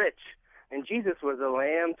on the rich. And Jesus was a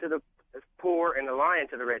lamb to the poor and a lion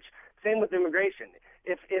to the rich. Same with immigration.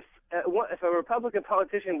 If a Republican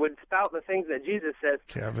politician would spout the things that Jesus says,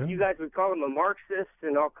 Kevin, you guys would call him a Marxist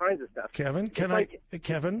and all kinds of stuff.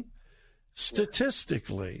 Kevin,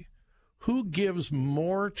 statistically, who gives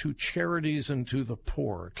more to charities and to the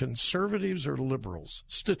poor, conservatives or liberals,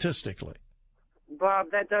 statistically?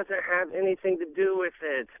 Bob, that doesn't have anything to do with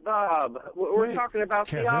it. Bob, we're talking about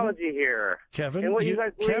theology here. Kevin, and what you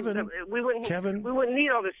guys believe, we wouldn't need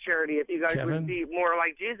all this charity if you guys would be more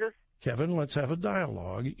like Jesus. Kevin, let's have a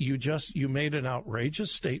dialogue. You made an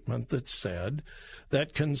outrageous statement that said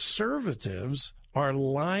that conservatives are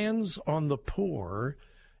lions on the poor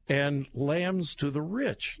and lambs to the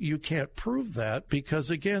rich. You can't prove that because,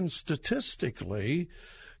 again, statistically,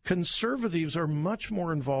 conservatives are much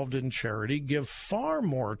more involved in charity, give far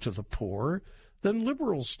more to the poor than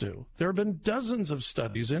liberals do. There have been dozens of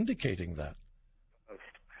studies indicating that.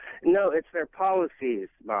 No, it's their policies,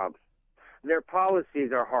 Bob. Their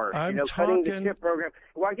policies are harsh. Cutting the CHIP program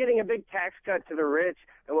while getting a big tax cut to the rich,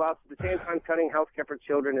 and while at the same time cutting health care for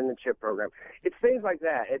children in the CHIP program. It's things like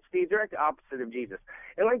that. It's the direct opposite of Jesus.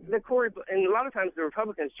 And and a lot of times the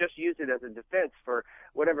Republicans just use it as a defense for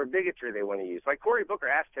whatever bigotry they want to use. Like Cory Booker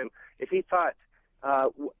asked him if he thought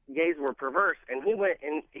gays were perverse, and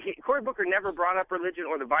Cory Booker never brought up religion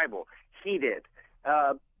or the Bible. He did.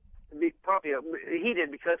 He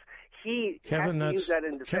did because he had to use that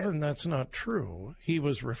in defense. Kevin, that's not true. He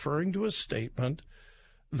was referring to a statement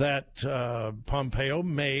that Pompeo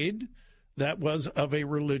made that was of a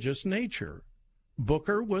religious nature.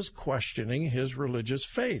 Booker was questioning his religious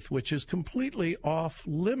faith, which is completely off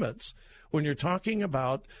limits. When you're talking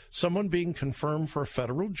about someone being confirmed for a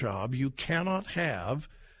federal job, you cannot have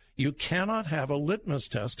a litmus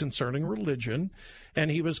test concerning religion, and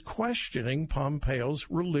he was questioning Pompeo's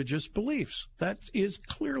religious beliefs. That is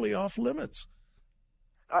clearly off limits.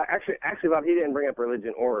 Actually, Bob, he didn't bring up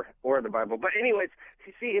religion or the Bible. But anyways,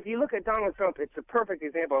 you see, if you look at Donald Trump, it's a perfect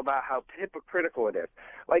example about how hypocritical it is.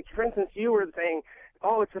 Like, for instance, you were saying,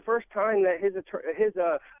 oh, it's the first time that his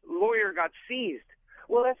lawyer got seized.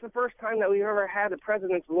 Well, that's the first time that we've ever had the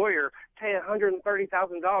president's lawyer pay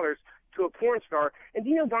 $130,000 to a porn star. And do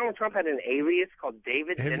you know Donald Trump had an alias called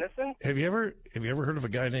David Dennison? Have you ever heard of a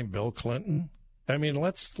guy named Bill Clinton? I mean,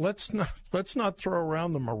 let's not throw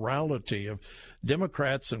around the morality of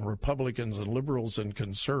Democrats and Republicans and liberals and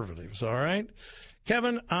conservatives, all right?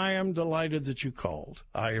 Kevin, I am delighted that you called.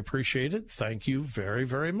 I appreciate it. Thank you very,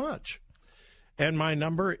 very much. And my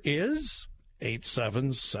number is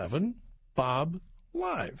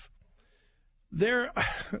 877-BOB-LIVE. The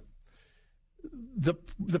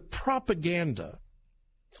propaganda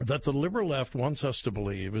that the liberal left wants us to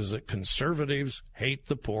believe is that conservatives hate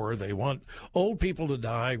the poor. They want old people to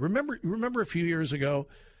die. Remember a few years ago,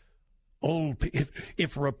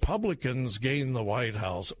 if Republicans gain the White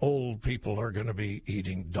House, old people are going to be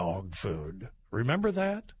eating dog food. Remember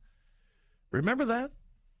that?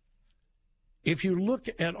 If you look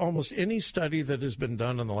at almost any study that has been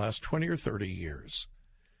done in the last 20 or 30 years,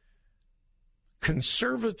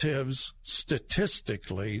 Conservatives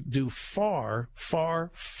statistically do far,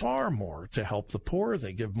 far, far more to help the poor.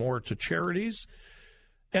 They give more to charities.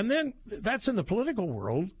 And then that's in the political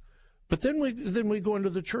world. But then we go into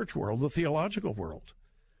the church world, the theological world.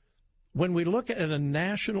 When we look at a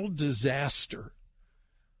national disaster,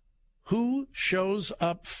 who shows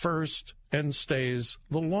up first and stays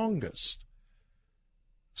the longest?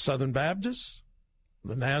 Southern Baptists,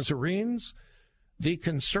 the Nazarenes, the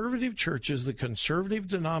conservative churches, the conservative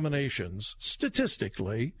denominations,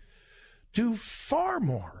 statistically, do far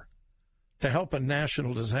more to help in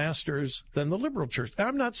national disasters than the liberal church.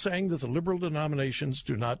 I'm not saying that the liberal denominations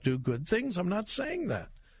do not do good things. I'm not saying that.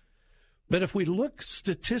 But if we look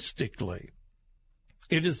statistically,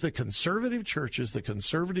 it is the conservative churches, the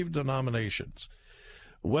conservative denominations,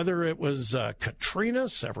 whether it was Katrina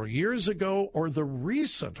several years ago or the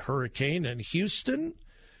recent hurricane in Houston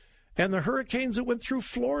and the hurricanes that went through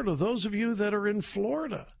Florida, those of you that are in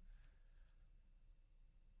Florida.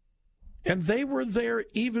 And they were there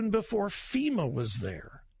even before FEMA was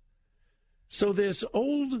there. So this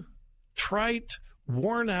old, trite,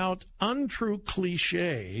 worn-out, untrue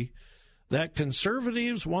cliche that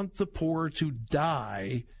conservatives want the poor to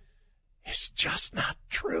die is just not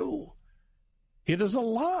true. It is a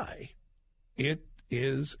lie. It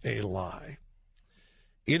is a lie.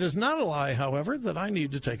 It is not a lie, however, that I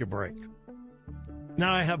need to take a break.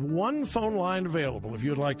 Now, I have one phone line available if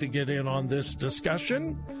you'd like to get in on this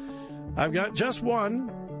discussion. I've got just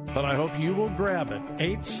one, but I hope you will grab it.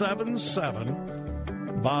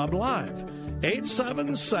 877-BOB-LIVE.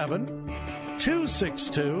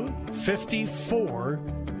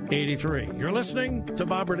 877-262-5483. You're listening to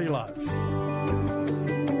Bob Burney Live.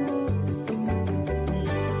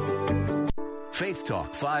 Faith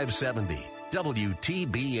Talk 570,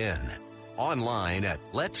 WTBN. Online at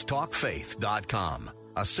letstalkfaith.com,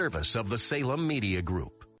 a service of the Salem Media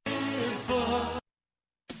Group.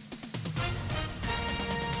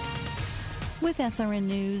 With SRN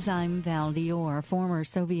News, I'm Val Dior. Former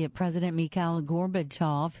Soviet President Mikhail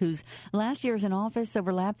Gorbachev, whose last years in office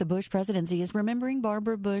overlapped the Bush presidency, is remembering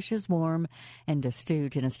Barbara Bush as warm and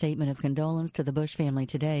astute. In a statement of condolence to the Bush family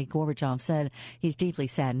today, Gorbachev said he's deeply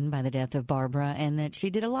saddened by the death of Barbara and that she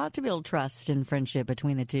did a lot to build trust and friendship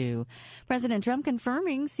between the two. President Trump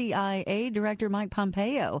confirming CIA Director Mike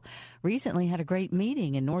Pompeo recently had a great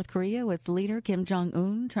meeting in North Korea with leader Kim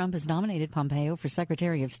Jong-un. Trump has nominated Pompeo for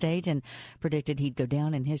Secretary of State and predicted he'd go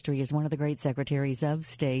down in history as one of the great secretaries of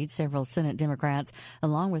state. Several Senate Democrats,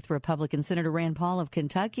 along with Republican Senator Rand Paul of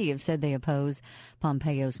Kentucky, have said they oppose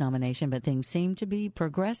Pompeo's nomination, but things seem to be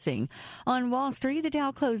progressing. On Wall Street, the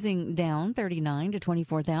Dow closing down 39 to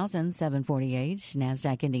 24,748.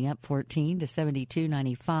 NASDAQ ending up 14 to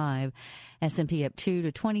 72.95. S&P up 2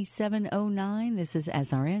 to 27.09. This is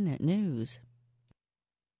SRN News.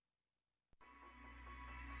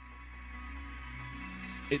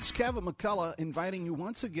 It's Kevin McCullough inviting you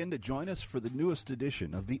once again to join us for the newest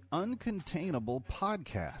edition of the Uncontainable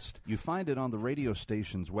podcast. You find it on the radio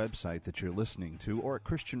station's website that you're listening to or at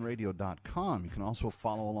christianradio.com. You can also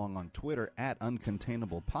follow along on Twitter at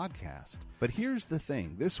Uncontainable Podcast. But here's the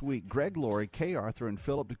thing. This week, Greg Laurie, Kay Arthur, and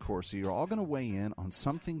Philip DeCourcy are all going to weigh in on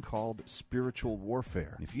something called spiritual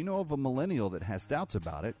warfare. If you know of a millennial that has doubts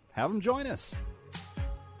about it, have them join us.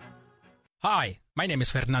 Hi, my name is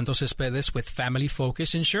Fernando Cespedes with Family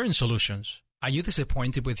Focus Insurance Solutions. Are you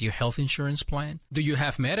disappointed with your health insurance plan? Do you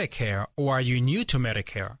have Medicare or are you new to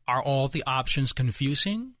Medicare? Are all the options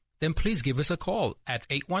confusing? Then please give us a call at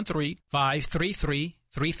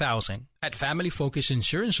 813-533-3000. At Family Focus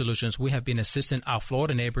Insurance Solutions, we have been assisting our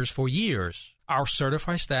Florida neighbors for years. Our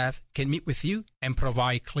certified staff can meet with you and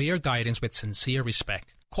provide clear guidance with sincere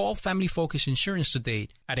respect. Call Family Focus Insurance today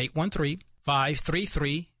at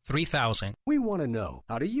 813-533-3000. We want to know,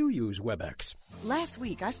 how do you use WebEx? Last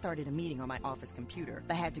week, I started a meeting on my office computer.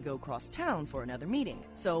 I had to go across town for another meeting.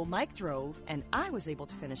 So Mike drove, and I was able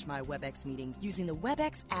to finish my WebEx meeting using the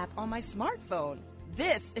WebEx app on my smartphone.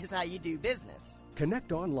 This is how you do business.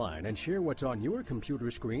 Connect online and share what's on your computer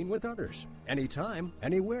screen with others. Anytime,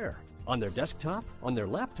 anywhere. On their desktop, on their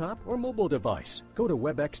laptop, or mobile device. Go to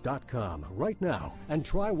WebEx.com right now and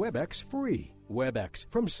try WebEx free. WebEx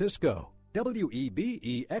from Cisco.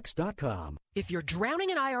 WEBEX.com. If you're drowning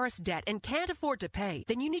in IRS debt and can't afford to pay,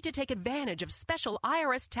 then you need to take advantage of special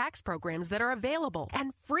IRS tax programs that are available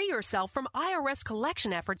and free yourself from IRS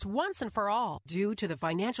collection efforts once and for all. Due to the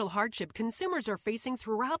financial hardship consumers are facing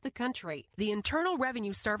throughout the country, the Internal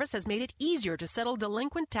Revenue Service has made it easier to settle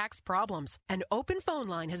delinquent tax problems. An open phone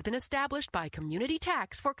line has been established by Community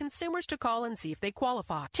Tax for consumers to call and see if they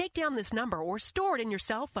qualify. Take down this number or store it in your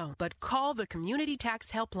cell phone, but call the Community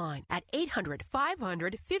Tax Helpline at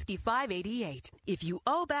 800-500-5588. If you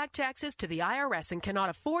owe back taxes to the IRS and cannot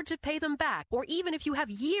afford to pay them back, or even if you have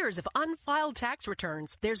years of unfiled tax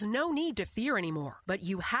returns, there's no need to fear anymore. But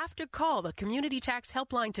you have to call the Community Tax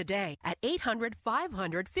Helpline today at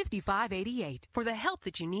 800-500-5588 for the help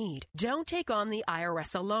that you need. Don't take on the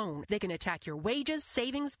IRS alone. They can attack your wages,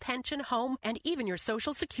 savings, pension, home, and even your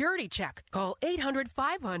Social Security check. Call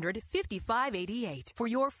 800-500-5588 for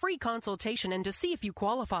your free consultation and to see if you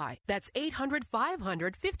qualify. That's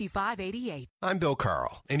 800-500-5588. I'm Bill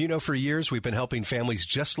Carl, and for years we've been helping families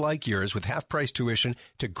just like yours with half-price tuition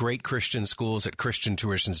to great Christian schools at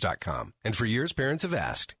ChristianTuitions.com. And for years, parents have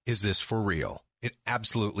asked, is this for real? It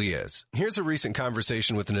absolutely is. Here's a recent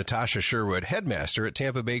conversation with Natasha Sherwood, headmaster at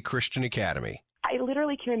Tampa Bay Christian Academy. I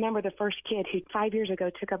literally can remember the first kid who 5 years ago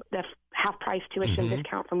took up the half-price tuition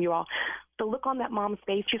discount from you all. The look on that mom's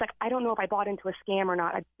face, she's like, I don't know if I bought into a scam or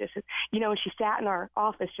not. And she sat in our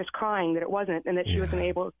office just crying that it wasn't and that she wasn't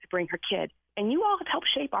able to bring her kid. And you all have helped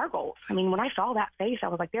shape our goals. I mean, when I saw that face, I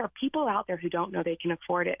was like, there are people out there who don't know they can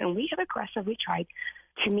afford it. And we have aggressively tried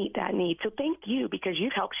to meet that need. So thank you, because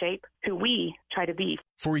you've helped shape who we try to be.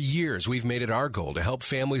 For years, we've made it our goal to help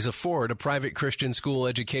families afford a private Christian school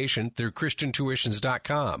education through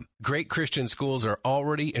ChristianTuitions.com. Great Christian schools are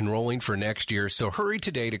already enrolling for next year, so hurry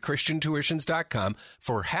today to ChristianTuitions.com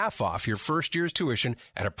for half off your first year's tuition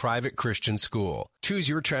at a private Christian school. Choose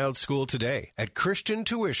your child's school today at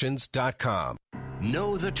ChristianTuitions.com.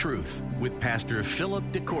 Know the Truth with Pastor Philip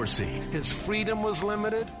DeCourcy. His freedom was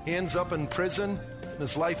limited. He ends up in prison.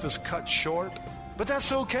 His life is cut short. But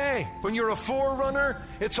that's okay. When you're a forerunner,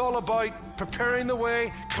 it's all about preparing the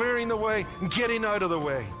way, clearing the way, and getting out of the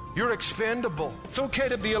way. You're expendable. It's okay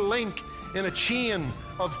to be a link in a chain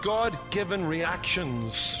of God-given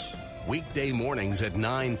reactions. Weekday mornings at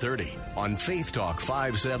 9:30 on Faith Talk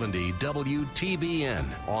 570 WTBN.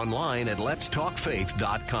 Online at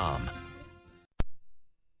letstalkfaith.com.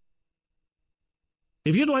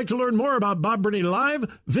 If you'd like to learn more about Bob Burney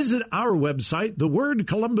Live, visit our website,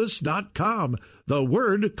 thewordcolumbus.com.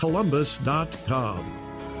 Thewordcolumbus.com.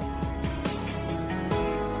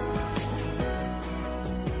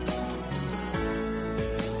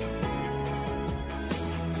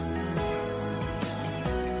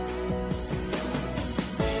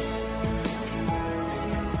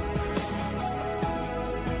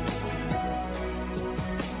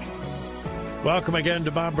 Welcome again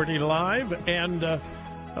to Bob Burney Live, and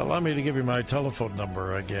allow me to give you my telephone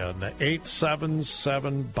number again,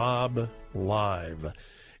 877-BOB-LIVE,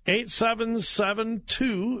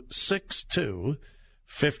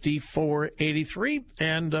 877-262-5483,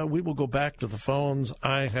 and we will go back to the phones.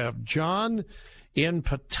 I have John in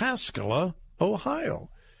Pataskala,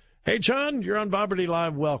 Ohio. Hey, John, you're on Bob Burney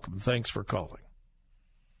Live. Welcome. Thanks for calling.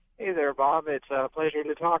 Hey there, Bob. It's a pleasure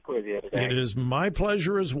to talk with you today. It is my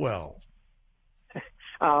pleasure as well.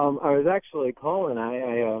 I was actually calling.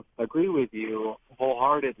 I agree with you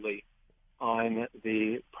wholeheartedly on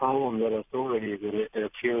the problem that authority, that it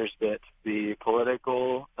appears that the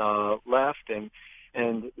political left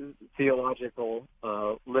and theological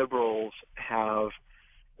liberals have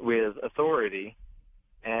with authority.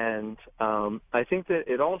 And I think that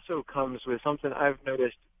it also comes with something I've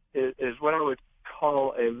noticed is what I would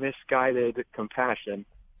call a misguided compassion.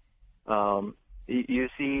 You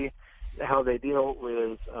see how they deal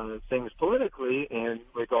with things politically in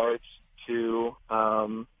regards to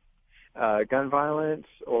gun violence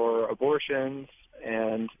or abortions,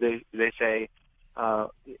 and they say,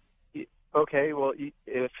 okay, well,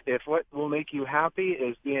 if what will make you happy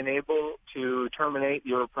is being able to terminate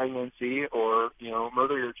your pregnancy or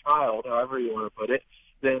murder your child, however you want to put it,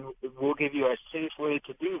 then we'll give you a safe way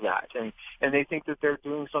to do that. And they think that they're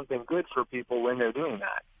doing something good for people when they're doing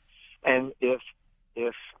that. And if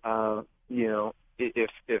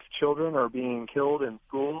children are being killed in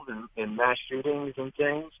schools and in mass shootings and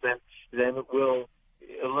things, then we'll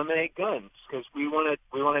eliminate guns because we want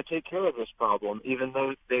to take care of this problem, even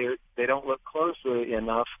though they don't look closely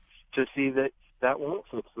enough to see that won't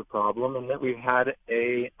fix the problem, and that we've had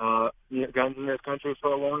guns in this country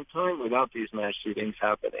for a long time without these mass shootings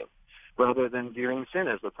happening, rather than viewing sin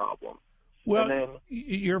as the problem. Well,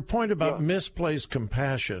 your point about misplaced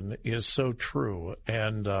compassion is so true.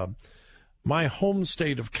 And My home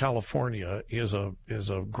state of California is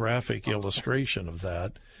a graphic illustration of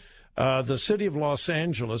that. The city of Los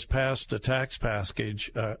Angeles passed a tax package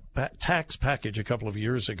a couple of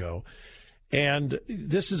years ago. And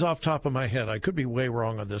this is off the top of my head. I could be way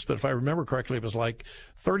wrong on this, but if I remember correctly, it was like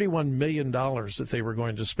 $31 million that they were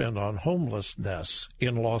going to spend on homelessness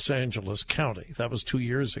in Los Angeles County. That was 2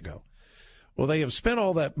 years ago. Well, they have spent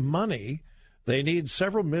all that money. They need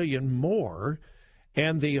several million more.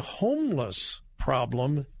 And the homeless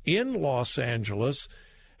problem in Los Angeles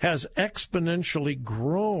has exponentially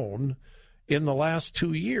grown in the last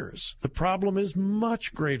 2 years. The problem is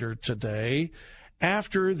much greater today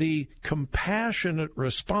after the compassionate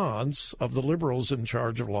response of the liberals in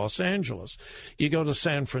charge of Los Angeles. You go to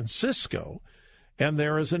San Francisco, and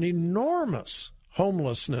there is an enormous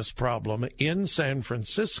homelessness problem in San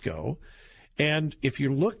Francisco. And if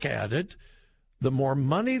you look at it, the more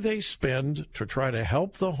money they spend to try to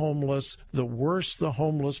help the homeless, the worse the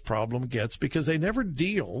homeless problem gets, because they never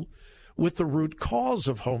deal with the root cause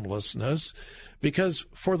of homelessness. Because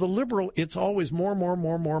for the liberal, it's always more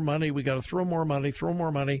money. We got to throw more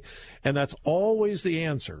money. And that's always the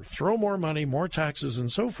answer. Throw more money, more taxes,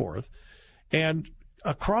 and so forth. And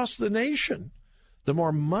across the nation, the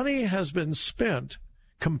more money has been spent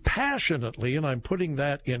compassionately, and I'm putting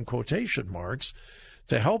that in quotation marks,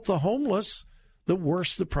 to help the homeless, the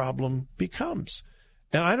worse the problem becomes.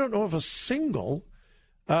 And I don't know of a single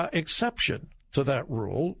exception to that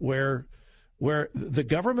rule where the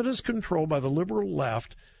government is controlled by the liberal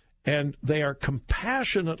left and they are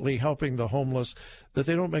compassionately helping the homeless, that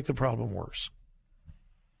they don't make the problem worse.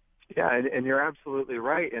 Yeah, and you're absolutely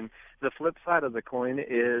right. And the flip side of the coin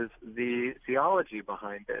is the theology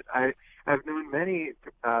behind it. I've known many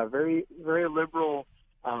very, very liberal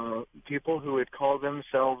people who would call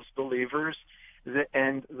themselves believers,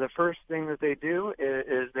 and the first thing that they do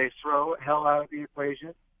is they throw hell out of the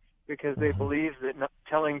equation, because they believe that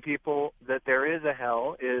telling people that there is a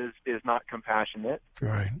hell is not compassionate.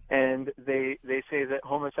 Right. And they say that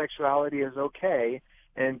homosexuality is okay,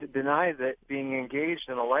 and deny that being engaged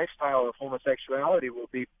in a lifestyle of homosexuality will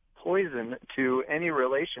be poison to any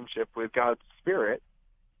relationship with God's Spirit.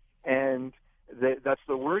 And that's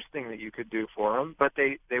the worst thing that you could do for them. But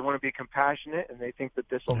they want to be compassionate, and they think that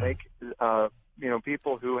this will make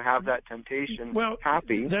people who have that temptation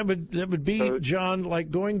happy. That would be, John,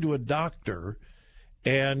 like going to a doctor,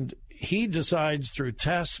 and he decides through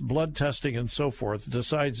tests, blood testing, and so forth,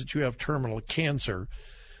 decides that you have terminal cancer,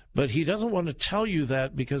 but he doesn't want to tell you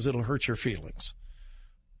that because it'll hurt your feelings.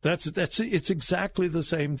 It's exactly the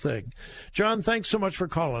same thing. John, thanks so much for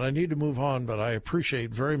calling. I need to move on, but I appreciate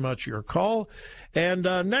very much your call. And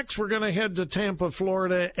next, we're going to head to Tampa,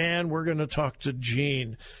 Florida, and we're going to talk to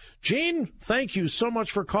Gene. Gene, thank you so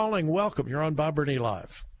much for calling. Welcome. You're on Bob Burney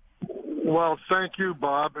Live. Well, thank you,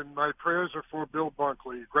 Bob, and my prayers are for Bill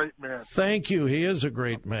Bunkley, great man. Thank you. He is a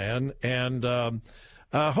great man, and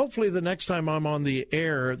hopefully the next time I'm on the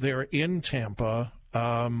air there in Tampa,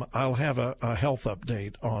 I'll have a health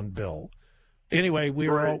update on Bill. Anyway, we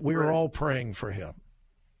were all praying for him.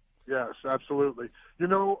 Yes, absolutely.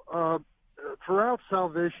 Throughout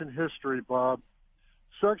salvation history, Bob,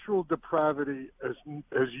 sexual depravity has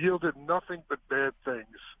yielded nothing but bad things,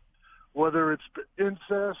 whether it's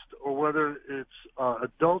incest or whether it's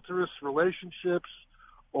adulterous relationships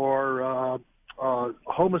or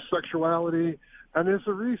homosexuality. And there's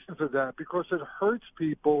a reason for that, because it hurts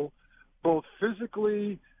people both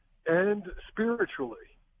physically and spiritually.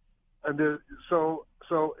 And the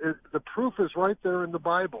proof is right there in the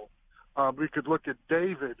Bible. We could look at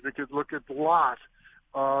David. We could look at Lot.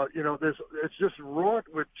 It's just wrought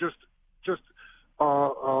with just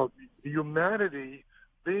humanity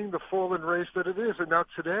being the fallen race that it is. And now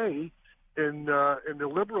today, in the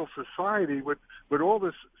liberal society, with all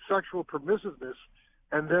this sexual permissiveness,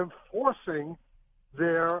 and them forcing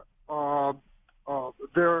their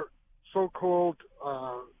so-called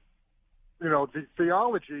the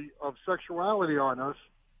theology of sexuality on us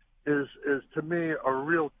is to me a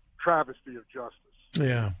real travesty of justice.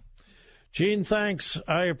 Yeah. Gene, thanks.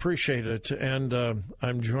 I appreciate it. And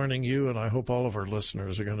I'm joining you, and I hope all of our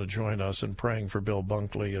listeners are going to join us in praying for Bill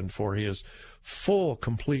Bunkley and for his full,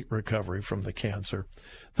 complete recovery from the cancer.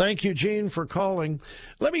 Thank you, Gene, for calling.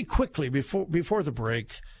 Let me quickly, before the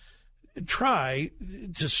break, try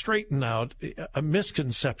to straighten out a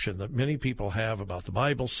misconception that many people have about the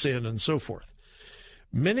Bible, sin, and so forth.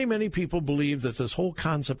 Many, many people believe that this whole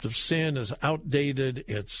concept of sin is outdated.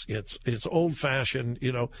 It's old-fashioned,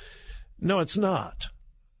 No, it's not.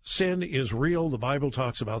 Sin is real. The Bible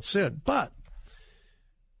talks about sin. But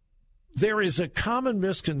there is a common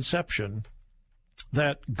misconception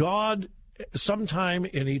that God sometime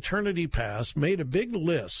in eternity past made a big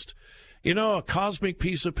list, a cosmic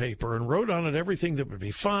piece of paper, and wrote on it everything that would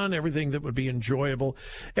be fun, everything that would be enjoyable,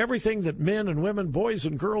 everything that men and women, boys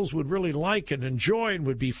and girls would really like and enjoy and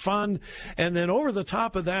would be fun. And then over the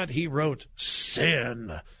top of that, he wrote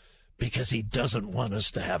sin, because he doesn't want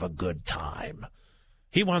us to have a good time.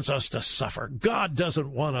 He wants us to suffer. God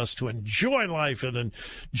doesn't want us to enjoy life and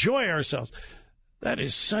enjoy ourselves. That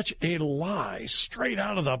is such a lie straight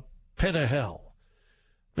out of the pit of hell.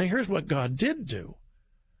 Now, here's what God did do.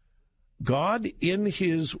 God, in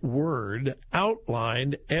his word,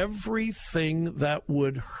 outlined everything that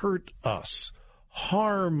would hurt us,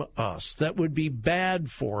 harm us, that would be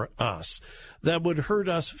bad for us, that would hurt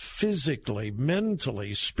us physically,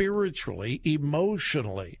 mentally, spiritually,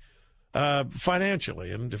 emotionally,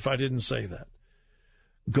 financially, and if I didn't say that.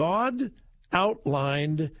 God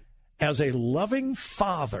outlined as a loving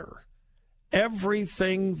father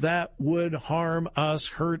everything that would harm us,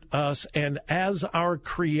 hurt us, and as our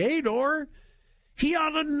creator, he ought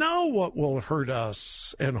to know what will hurt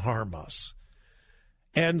us and harm us.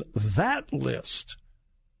 And that list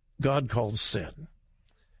God called sin.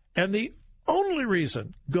 And the only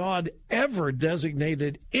reason God ever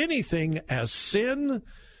designated anything as sin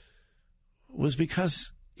was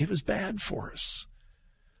because it was bad for us.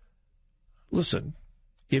 Listen,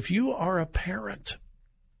 if you are a parent,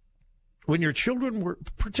 when your children were,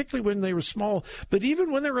 particularly when they were small, but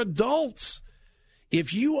even when they're adults,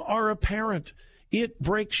 if you are a parent, it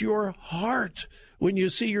breaks your heart when you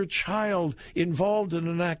see your child involved in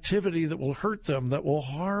an activity that will hurt them, that will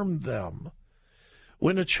harm them.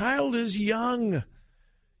 When a child is young,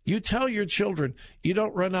 you tell your children, you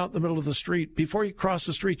don't run out in the middle of the street. Before you cross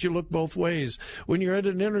the street, you look both ways. When you're at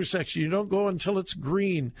an intersection, you don't go until it's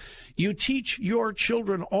green. You teach your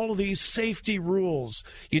children all of these safety rules.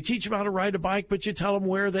 You teach them how to ride a bike, but you tell them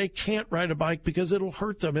where they can't ride a bike because it'll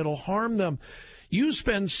hurt them, it'll harm them. You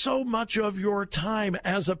spend so much of your time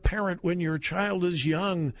as a parent when your child is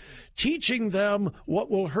young, teaching them what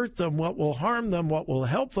will hurt them, what will harm them, what will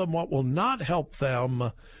help them, what will not help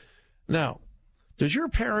them. Now, does your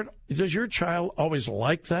child always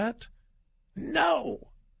like that? No.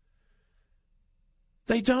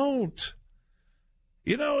 They don't.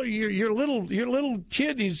 Your little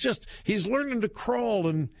kid, he's learning to crawl,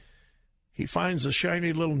 and he finds a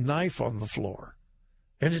shiny little knife on the floor.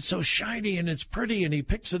 And it's so shiny and it's pretty, and he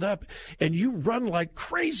picks it up, and you run like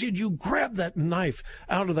crazy and you grab that knife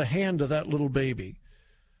out of the hand of that little baby.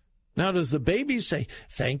 Now, does the baby say,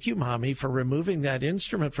 "Thank you, Mommy, for removing that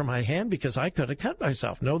instrument from my hand because I could have cut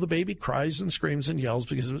myself"? No, the baby cries and screams and yells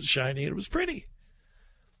because it was shiny and it was pretty.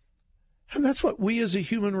 And that's what we as a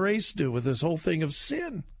human race do with this whole thing of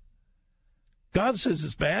sin. God says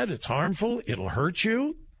it's bad, it's harmful, it'll hurt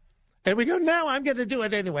you. And we go, "No, I'm going to do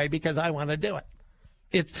it anyway because I want to do it.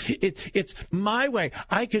 It's my way.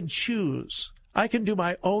 I can choose. I can do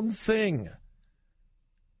my own thing."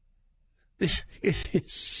 It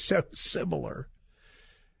is so similar.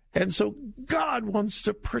 And so God wants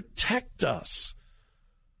to protect us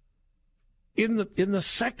in the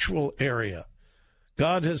sexual area.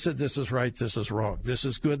 God has said this is right, this is wrong, this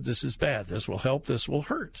is good, this is bad, this will help, this will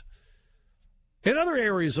hurt. In other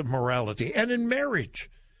areas of morality and in marriage,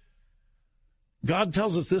 God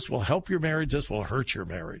tells us this will help your marriage, this will hurt your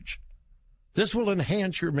marriage. This will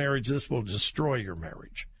enhance your marriage, this will destroy your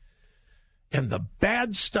marriage. And the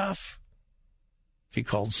bad stuff, he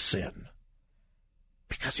called sin,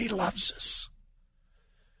 because he loves us.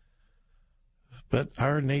 But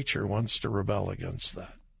our nature wants to rebel against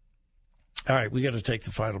that. All right, we got to take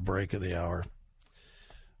the final break of the hour.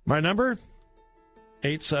 My number,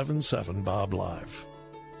 877-BOB-LIVE.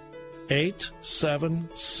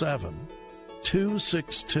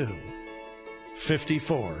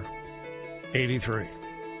 877-262-5483.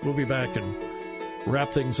 We'll be back and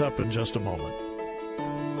wrap things up in just a moment.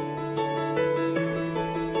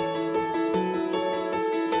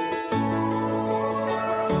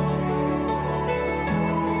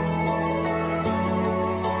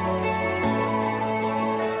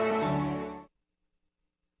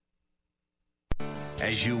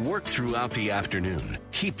 As you work throughout the afternoon,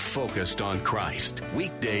 keep focused on Christ.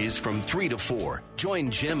 Weekdays from 3 to 4,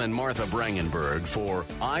 join Jim and Martha Brangenberg for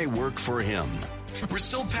I Work for Him. We're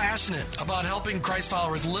still passionate about helping Christ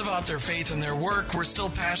followers live out their faith in their work. We're still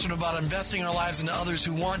passionate about investing our lives into others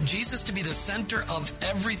who want Jesus to be the center of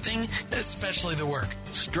everything, especially the work.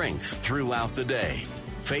 Strength throughout the day.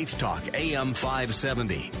 Faith Talk, AM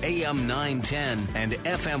 570, AM 910, and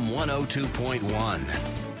FM 102.1.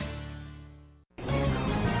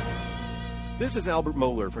 This is Albert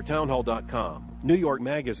Mohler for Townhall.com. New York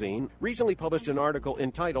Magazine recently published an article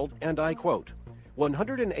entitled, and I quote,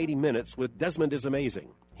 180 Minutes with Desmond is Amazing.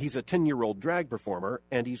 He's a 10-year-old drag performer,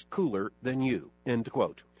 and he's cooler than you, end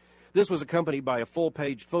quote. This was accompanied by a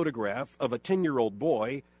full-page photograph of a 10-year-old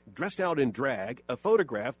boy dressed out in drag, a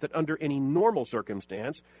photograph that under any normal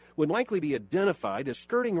circumstance would likely be identified as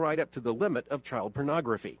skirting right up to the limit of child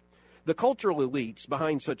pornography. The cultural elites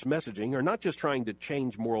behind such messaging are not just trying to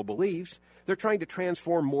change moral beliefs, they're trying to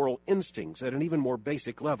transform moral instincts at an even more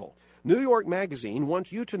basic level. New York Magazine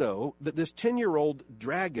wants you to know that this 10-year-old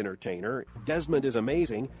drag entertainer, Desmond is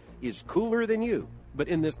Amazing, is cooler than you. But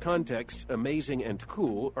in this context, amazing and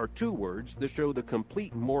cool are two words that show the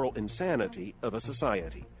complete moral insanity of a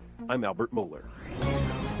society. I'm Albert Mohler.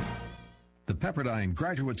 The Pepperdine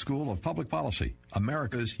Graduate School of Public Policy,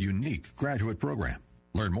 America's unique graduate program.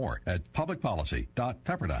 Learn more at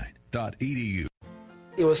publicpolicy.pepperdine.edu.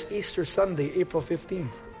 It was Easter Sunday, April 15,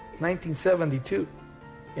 1972,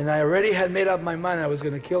 and I already had made up my mind I was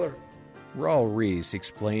going to kill her. Raul Reese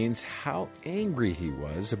explains how angry he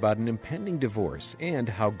was about an impending divorce and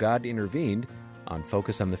how God intervened on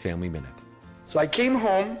Focus on the Family Minute. So I came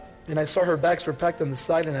home, and I saw her bags were packed on the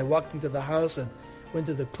side, and I walked into the house and went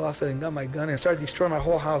to the closet and got my gun and started destroying my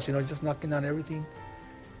whole house, just knocking down everything.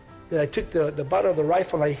 Then I took the butt of the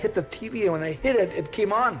rifle, and I hit the TV, and when I hit it, it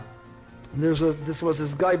came on. And this was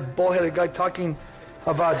this guy, bald-headed guy, talking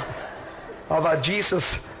about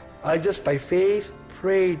Jesus. I just, by faith,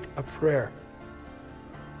 prayed a prayer.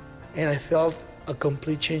 And I felt a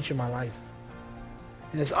complete change in my life.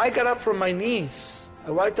 And as I got up from my knees,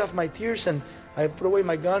 I wiped off my tears, and I put away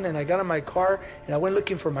my gun, and I got in my car, and I went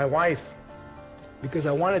looking for my wife because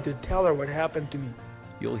I wanted to tell her what happened to me.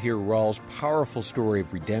 You'll hear Raul's powerful story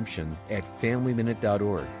of redemption at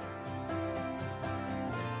FamilyMinute.org.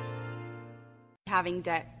 Having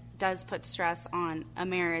debt does put stress on a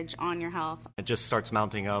marriage, on your health. It just starts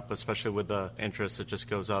mounting up, especially with the interest. It just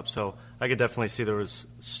goes up. So I could definitely see there was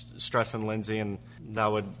stress in Lindsay, and that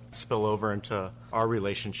would spill over into our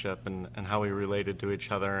relationship and how we related to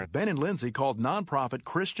each other. Ben and Lindsay called nonprofit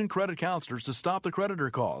Christian credit counselors to stop the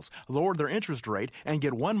creditor calls, lowered their interest rate, and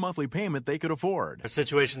get one monthly payment they could afford. Our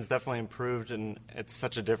situation's definitely improved, and it's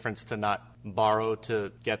such a difference to not borrow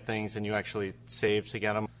to get things and you actually save to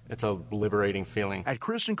get them. It's a liberating feeling. At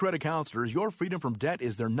Christian Credit Counselors, your freedom from debt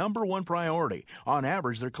is their number one priority. On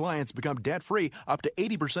average, their clients become debt-free up to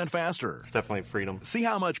 80% faster. It's definitely freedom. See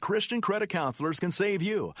how much Christian Credit Counselors can save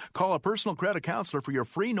you. Call a personal credit counselor for your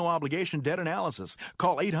free no-obligation debt analysis.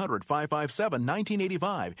 Call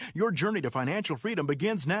 800-557-1985. Your journey to financial freedom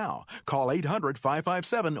begins now. Call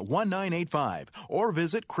 800-557-1985 or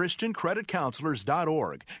visit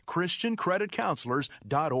ChristianCreditCounselors.org.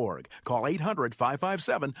 ChristianCreditCounselors.org. Call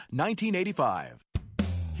 800-557-1985.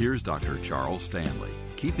 Here's Dr. Charles Stanley,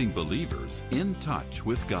 keeping believers in touch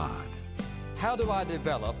with God. How do I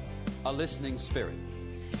develop a listening spirit?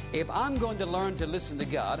 If I'm going to learn to listen to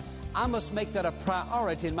God, I must make that a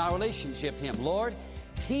priority in my relationship to Him. Lord,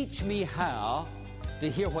 teach me how to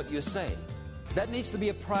hear what you say. That needs to be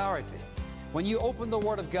a priority. When you open the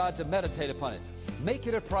Word of God to meditate upon it, make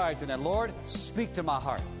it a priority. Now, Lord, speak to my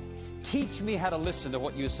heart. Teach me how to listen to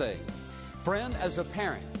what you say. Friend, as a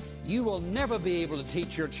parent, you will never be able to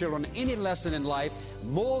teach your children any lesson in life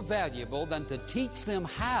more valuable than to teach them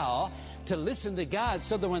how to listen to God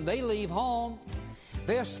so that when they leave home,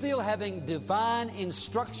 they're still having divine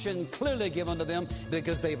instruction clearly given to them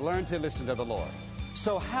because they've learned to listen to the Lord.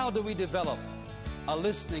 So how do we develop a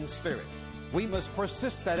listening spirit? We must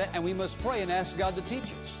persist at it, and we must pray and ask God to teach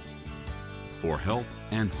us. For help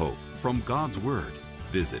and hope from God's Word,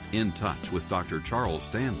 visit In Touch with Dr. Charles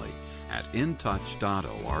Stanley at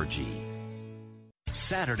intouch.org.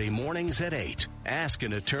 Saturday mornings at 8. Ask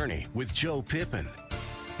an Attorney with Joe Pippin.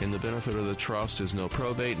 And the benefit of the trust is no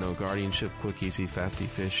probate, no guardianship, quick, easy, fast,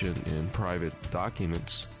 efficient, and private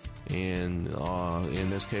documents. And in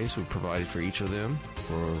this case, we provided for each of them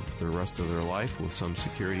for the rest of their life with some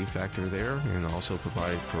security factor there, and also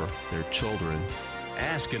provided for their children.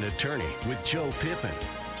 Ask an Attorney with Joe Pippin.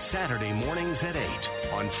 Saturday mornings at 8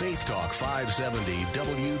 on Faith Talk 570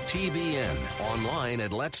 WTBN. Online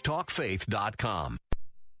at letstalkfaith.com.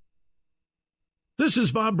 This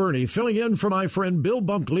is Bob Burney filling in for my friend Bill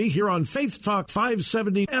Bunkley here on Faith Talk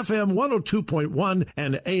 570 FM 102.1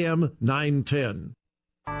 and AM 910.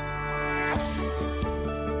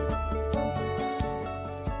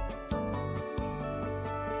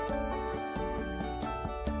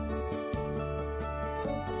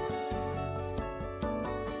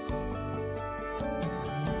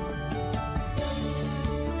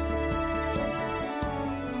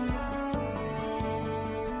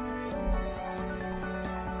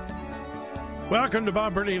 Welcome to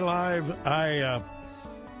Bob Burney Live. I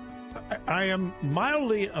am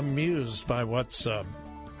mildly amused by what's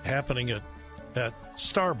happening at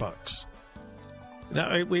Starbucks.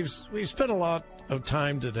 Now, we've spent a lot of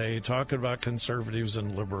time today talking about conservatives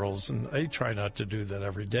and liberals, and I try not to do that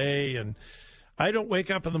every day. And I don't wake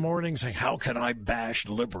up in the morning saying, how can I bash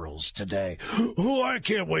liberals today? Oh, I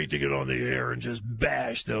can't wait to get on the air and just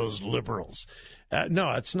bash those liberals.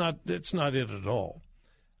 No, it's not it at all.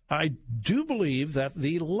 I do believe that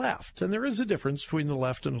the left, and there is a difference between the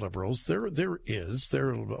left and liberals. There are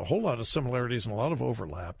a whole lot of similarities and a lot of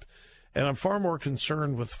overlap. And I'm far more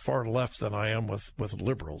concerned with far left than I am with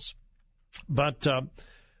liberals. But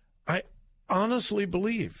I honestly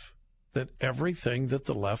believe that everything that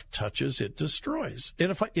the left touches, it destroys.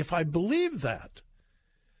 And if I believe that,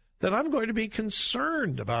 then I'm going to be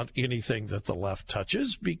concerned about anything that the left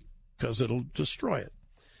touches because it'll destroy it.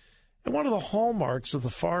 And one of the hallmarks of the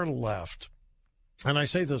far left, and I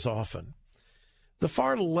say this often, the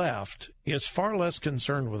far left is far less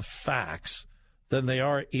concerned with facts than they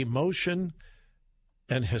are emotion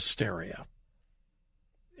and hysteria.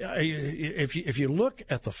 If you look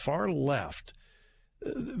at the far left,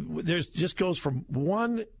 there's just goes from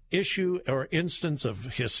one issue or instance of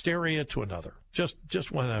hysteria to another,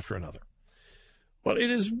 just one after another. Well,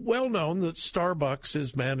 it is well known that Starbucks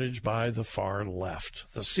is managed by the far left.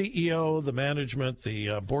 The CEO, the management,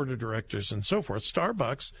 the board of directors, and so forth.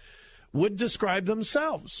 Starbucks would describe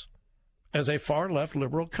themselves as a far left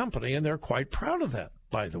liberal company, and they're quite proud of that,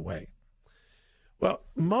 by the way. Well,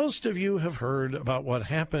 most of you have heard about what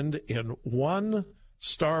happened in one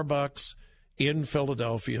Starbucks in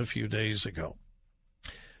Philadelphia a few days ago.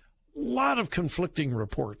 A lot of conflicting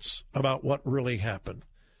reports about what really happened.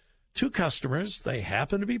 Two customers, they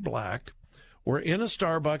happen to be black, were in a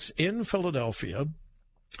Starbucks in Philadelphia,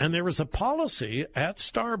 and there was a policy at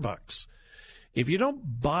Starbucks. If you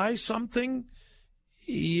don't buy something,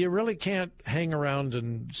 you really can't hang around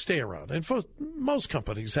and stay around. And most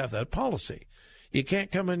companies have that policy. You can't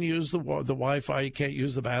come and use the Wi-Fi. You can't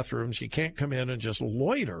use the bathrooms. You can't come in and just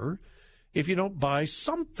loiter if you don't buy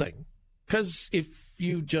something. Because if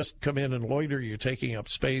you just come in and loiter, you're taking up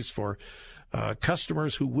space for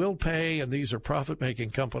customers who will pay, and these are profit-making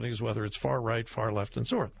companies, whether it's far right, far left, and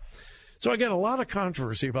so forth. So, again, a lot of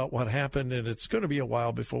controversy about what happened, and it's going to be a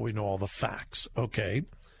while before we know all the facts, okay?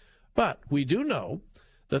 But we do know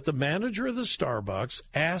that the manager of the Starbucks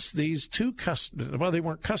asked these two customers, well, they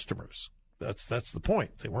weren't customers. That's the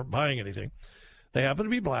point. They weren't buying anything. They happen to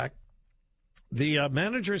be black. The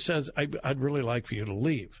manager says, I'd really like for you to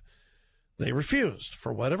leave. They refused.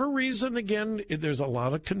 For whatever reason, again, there's a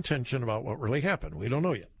lot of contention about what really happened. We don't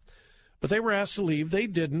know yet. But they were asked to leave. They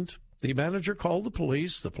didn't. The manager called the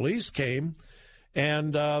police. The police came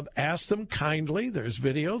and asked them kindly. There's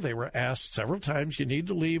video. They were asked several times, you need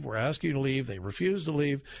to leave. We're asking you to leave. They refused to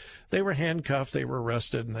leave. They were handcuffed. They were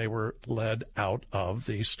arrested, and they were led out of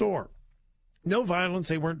the store. No violence.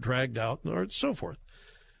 They weren't dragged out, or so forth.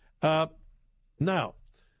 Now,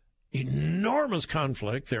 enormous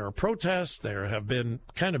conflict. There are protests. There have been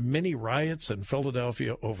kind of mini riots in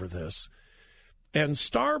Philadelphia over this. And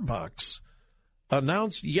Starbucks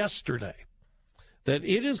announced yesterday that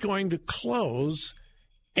it is going to close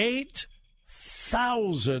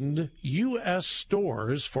 8,000 U.S.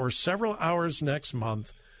 stores for several hours next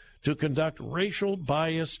month to conduct racial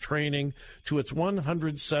bias training to its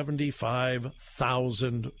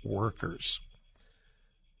 175,000 workers.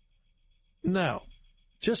 Now,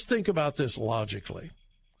 just think about this logically.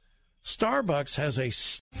 Starbucks has a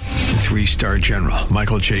 3-star General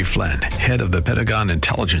Michael J. Flynn, head of the Pentagon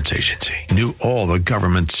Intelligence Agency, knew all the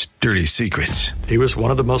government's dirty secrets. He was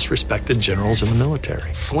one of the most respected generals in the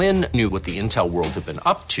military. Flynn knew what the intel world had been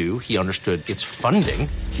up to. He understood its funding.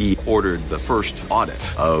 He ordered the first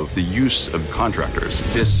audit of the use of contractors.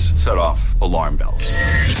 This set off alarm bells.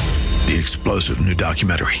 The explosive new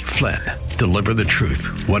documentary, Flynn, Deliver the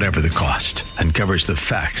Truth, Whatever the Cost, uncovers the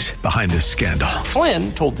facts behind this scandal.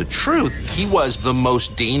 Flynn told the truth. He was the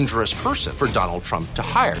most dangerous person for Donald Trump to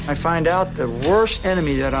hire. I find out the worst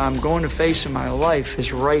enemy that I'm going to face in my life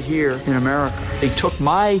is right here in America. They took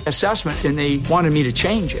my assessment and they wanted me to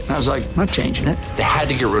change it. And I was like, I'm not changing it. They had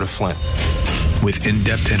to get rid of Flynn. With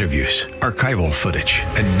in-depth interviews, archival footage,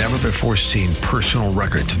 and never-before-seen personal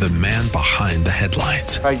records of the man behind the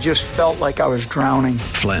headlines. I just felt like I was drowning.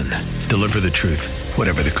 Flynn, Deliver the Truth,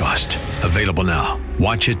 Whatever the Cost. Available now.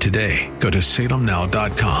 Watch it today. Go to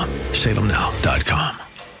salemnow.com. salemnow.com.